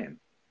destroy him.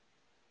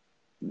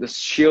 The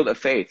shield of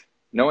faith,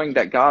 knowing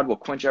that God will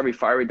quench every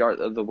fiery dart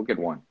of the wicked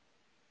one.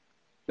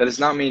 That does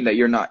not mean that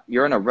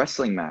you're in a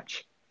wrestling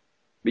match,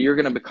 but you're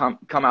going to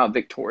come out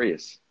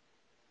victorious.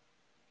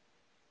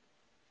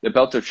 The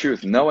belt of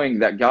truth, knowing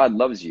that God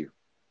loves you.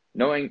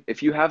 Knowing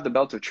if you have the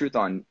belt of truth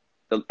on,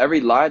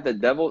 every lie the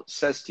devil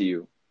says to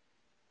you,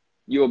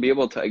 you will be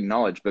able to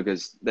acknowledge,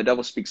 because the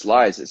devil speaks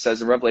lies. It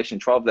says in Revelation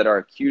 12 that our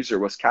accuser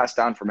was cast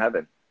down from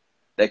heaven.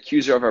 The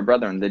accuser of our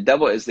brethren. The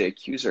devil is the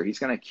accuser. He's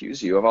going to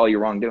accuse you of all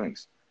your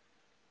wrongdoings.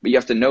 But you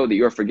have to know that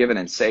you are forgiven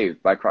and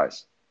saved by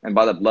Christ and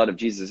by the blood of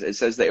Jesus. It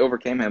says they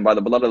overcame him by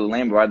the blood of the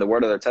Lamb, by the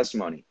word of their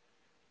testimony.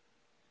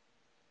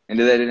 And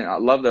they did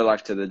not love their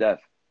life to the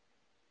death.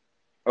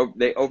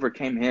 They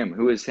overcame him.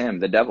 Who is him?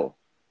 The devil.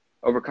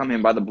 Overcome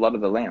him by the blood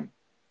of the Lamb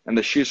and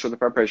the shoes for the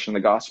preparation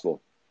of the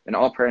gospel. In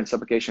all prayer and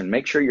supplication.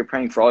 Make sure you're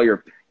praying for all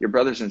your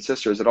brothers and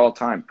sisters at all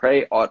times.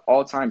 Pray at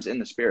all times in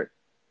the Spirit.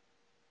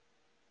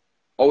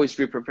 Always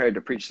be prepared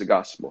to preach the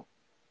gospel.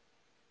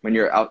 When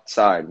you're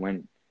outside,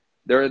 when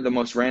there are the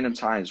most random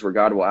times where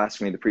God will ask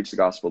me to preach the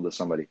gospel to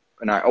somebody.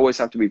 And I always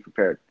have to be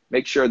prepared.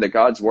 Make sure that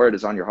God's word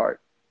is on your heart.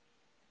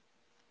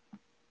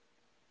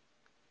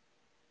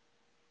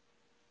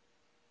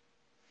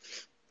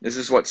 This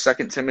is what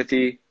 2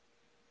 Timothy,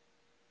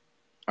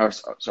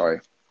 sorry,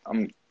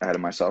 I'm ahead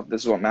of myself.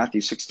 This is what Matthew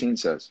 16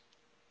 says.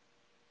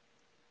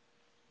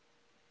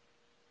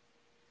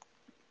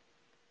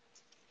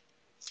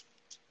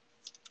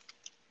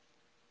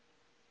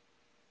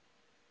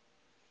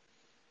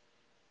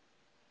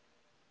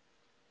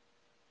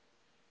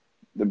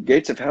 The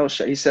gates of hell,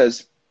 he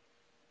says,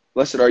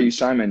 "Blessed are you,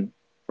 Simon,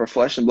 for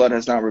flesh and blood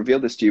has not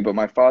revealed this to you, but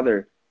my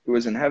Father who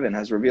is in heaven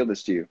has revealed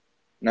this to you.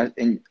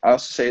 And I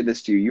also say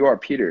this to you, you are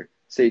Peter.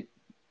 Say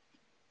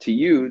to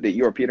you that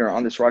you are Peter,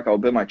 on this rock I will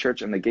build my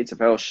church, and the gates of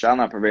hell shall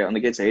not prevail, and the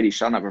gates of Hades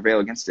shall not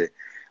prevail against it.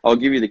 I will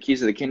give you the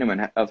keys of the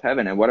kingdom of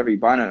heaven, and whatever you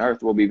bind on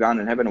earth will be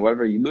bound in heaven, and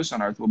whatever you loose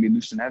on earth will be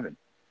loosed in heaven."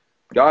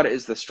 God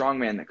is the strong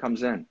man that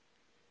comes in.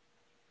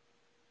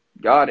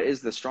 God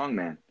is the strong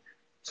man.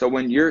 So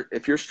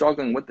if you're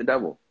struggling with the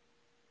devil,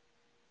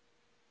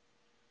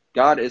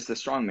 God is the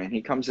strong man.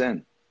 He comes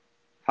in.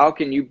 How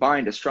can you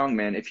bind a strong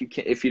man if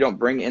you don't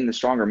bring in the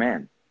stronger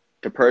man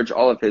to purge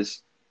all of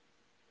his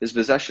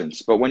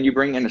possessions? But when you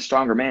bring in a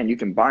stronger man, you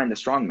can bind the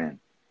strong man.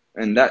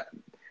 And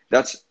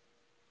that's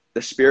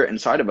the spirit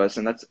inside of us,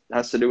 and that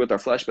has to do with our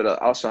flesh, but it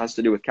also has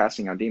to do with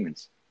casting out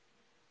demons.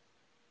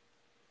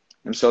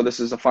 And so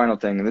this is the final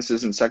thing, and this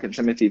is in 2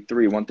 Timothy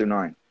 3, 1 through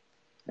 9.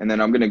 And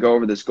then I'm going to go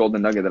over this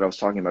golden nugget that I was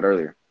talking about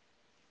earlier.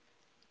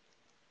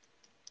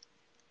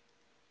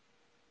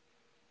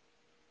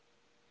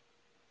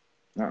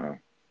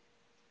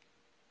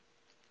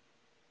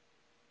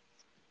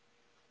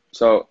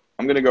 So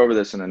I'm going to go over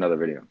this in another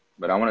video,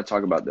 but I want to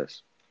talk about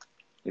this.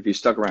 If you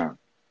stuck around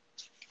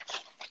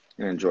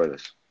and enjoy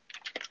this,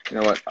 you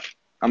know what?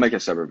 I'll make a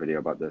separate video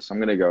about this. I'm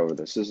going to go over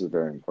this. This is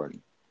very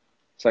important.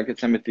 2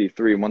 Timothy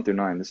 3, 1 through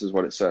 9. This is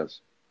what it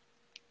says.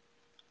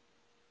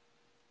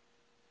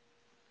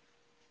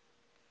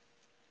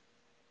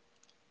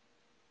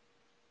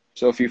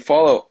 So if you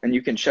follow and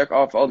you can check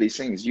off all these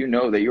things, you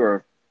know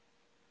you're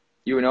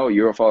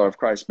a follower of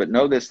Christ. But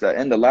know this, that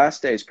in the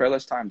last days,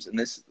 perilous times, in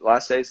this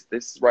last days,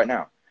 this is right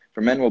now,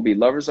 for men will be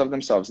lovers of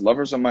themselves,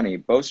 lovers of money,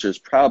 boasters,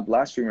 proud,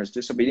 blasphemers,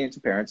 disobedient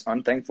to parents,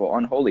 unthankful,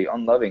 unholy,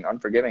 unloving,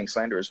 unforgiving,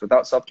 slanderers,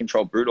 without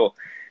self-control, brutal,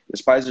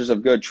 despisers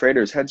of good,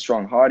 traitors,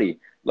 headstrong, haughty,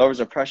 lovers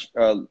of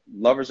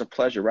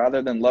pleasure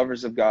rather than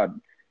lovers of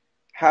God,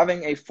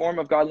 having a form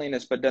of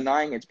godliness but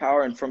denying its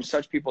power, and from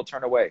such people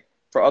turn away.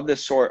 For of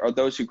this sort are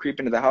those who creep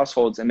into the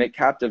households and make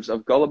captives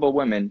of gullible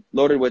women,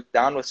 loaded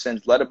down with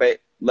sins, led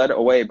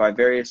away by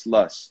various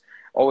lusts,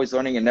 always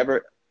learning and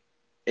never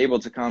able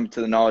to come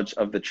to the knowledge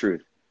of the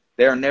truth.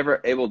 They are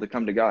never able to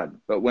come to God.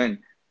 But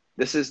when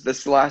this is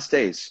the last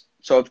days,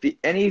 so if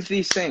any of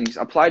these things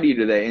apply to you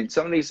today, and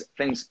some of these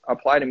things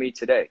apply to me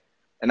today,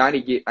 and I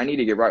need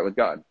to get right with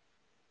God.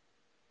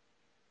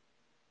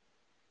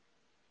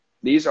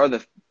 These are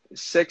the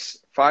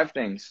 5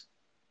 things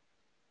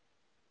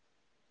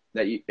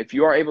that if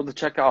you are able to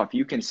check off,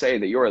 you can say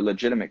that you're a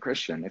legitimate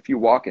Christian if you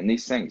walk in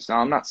these things. Now,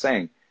 I'm not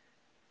saying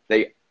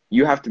that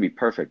you have to be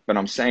perfect, but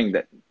I'm saying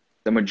that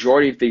the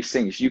majority of these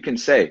things you can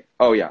say,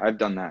 oh yeah, I've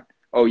done that.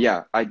 Oh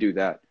yeah, I do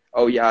that.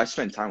 Oh yeah, I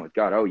spend time with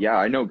God. Oh yeah,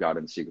 I know God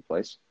in the secret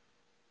place.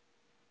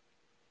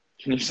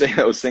 Can you say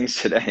those things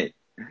today?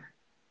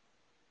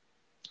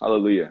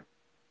 Hallelujah.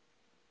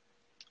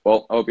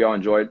 Well, I hope y'all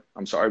enjoyed.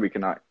 I'm sorry we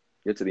cannot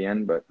get to the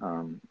end, but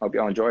I hope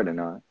y'all enjoyed,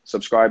 and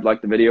subscribe,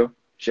 like the video,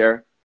 share.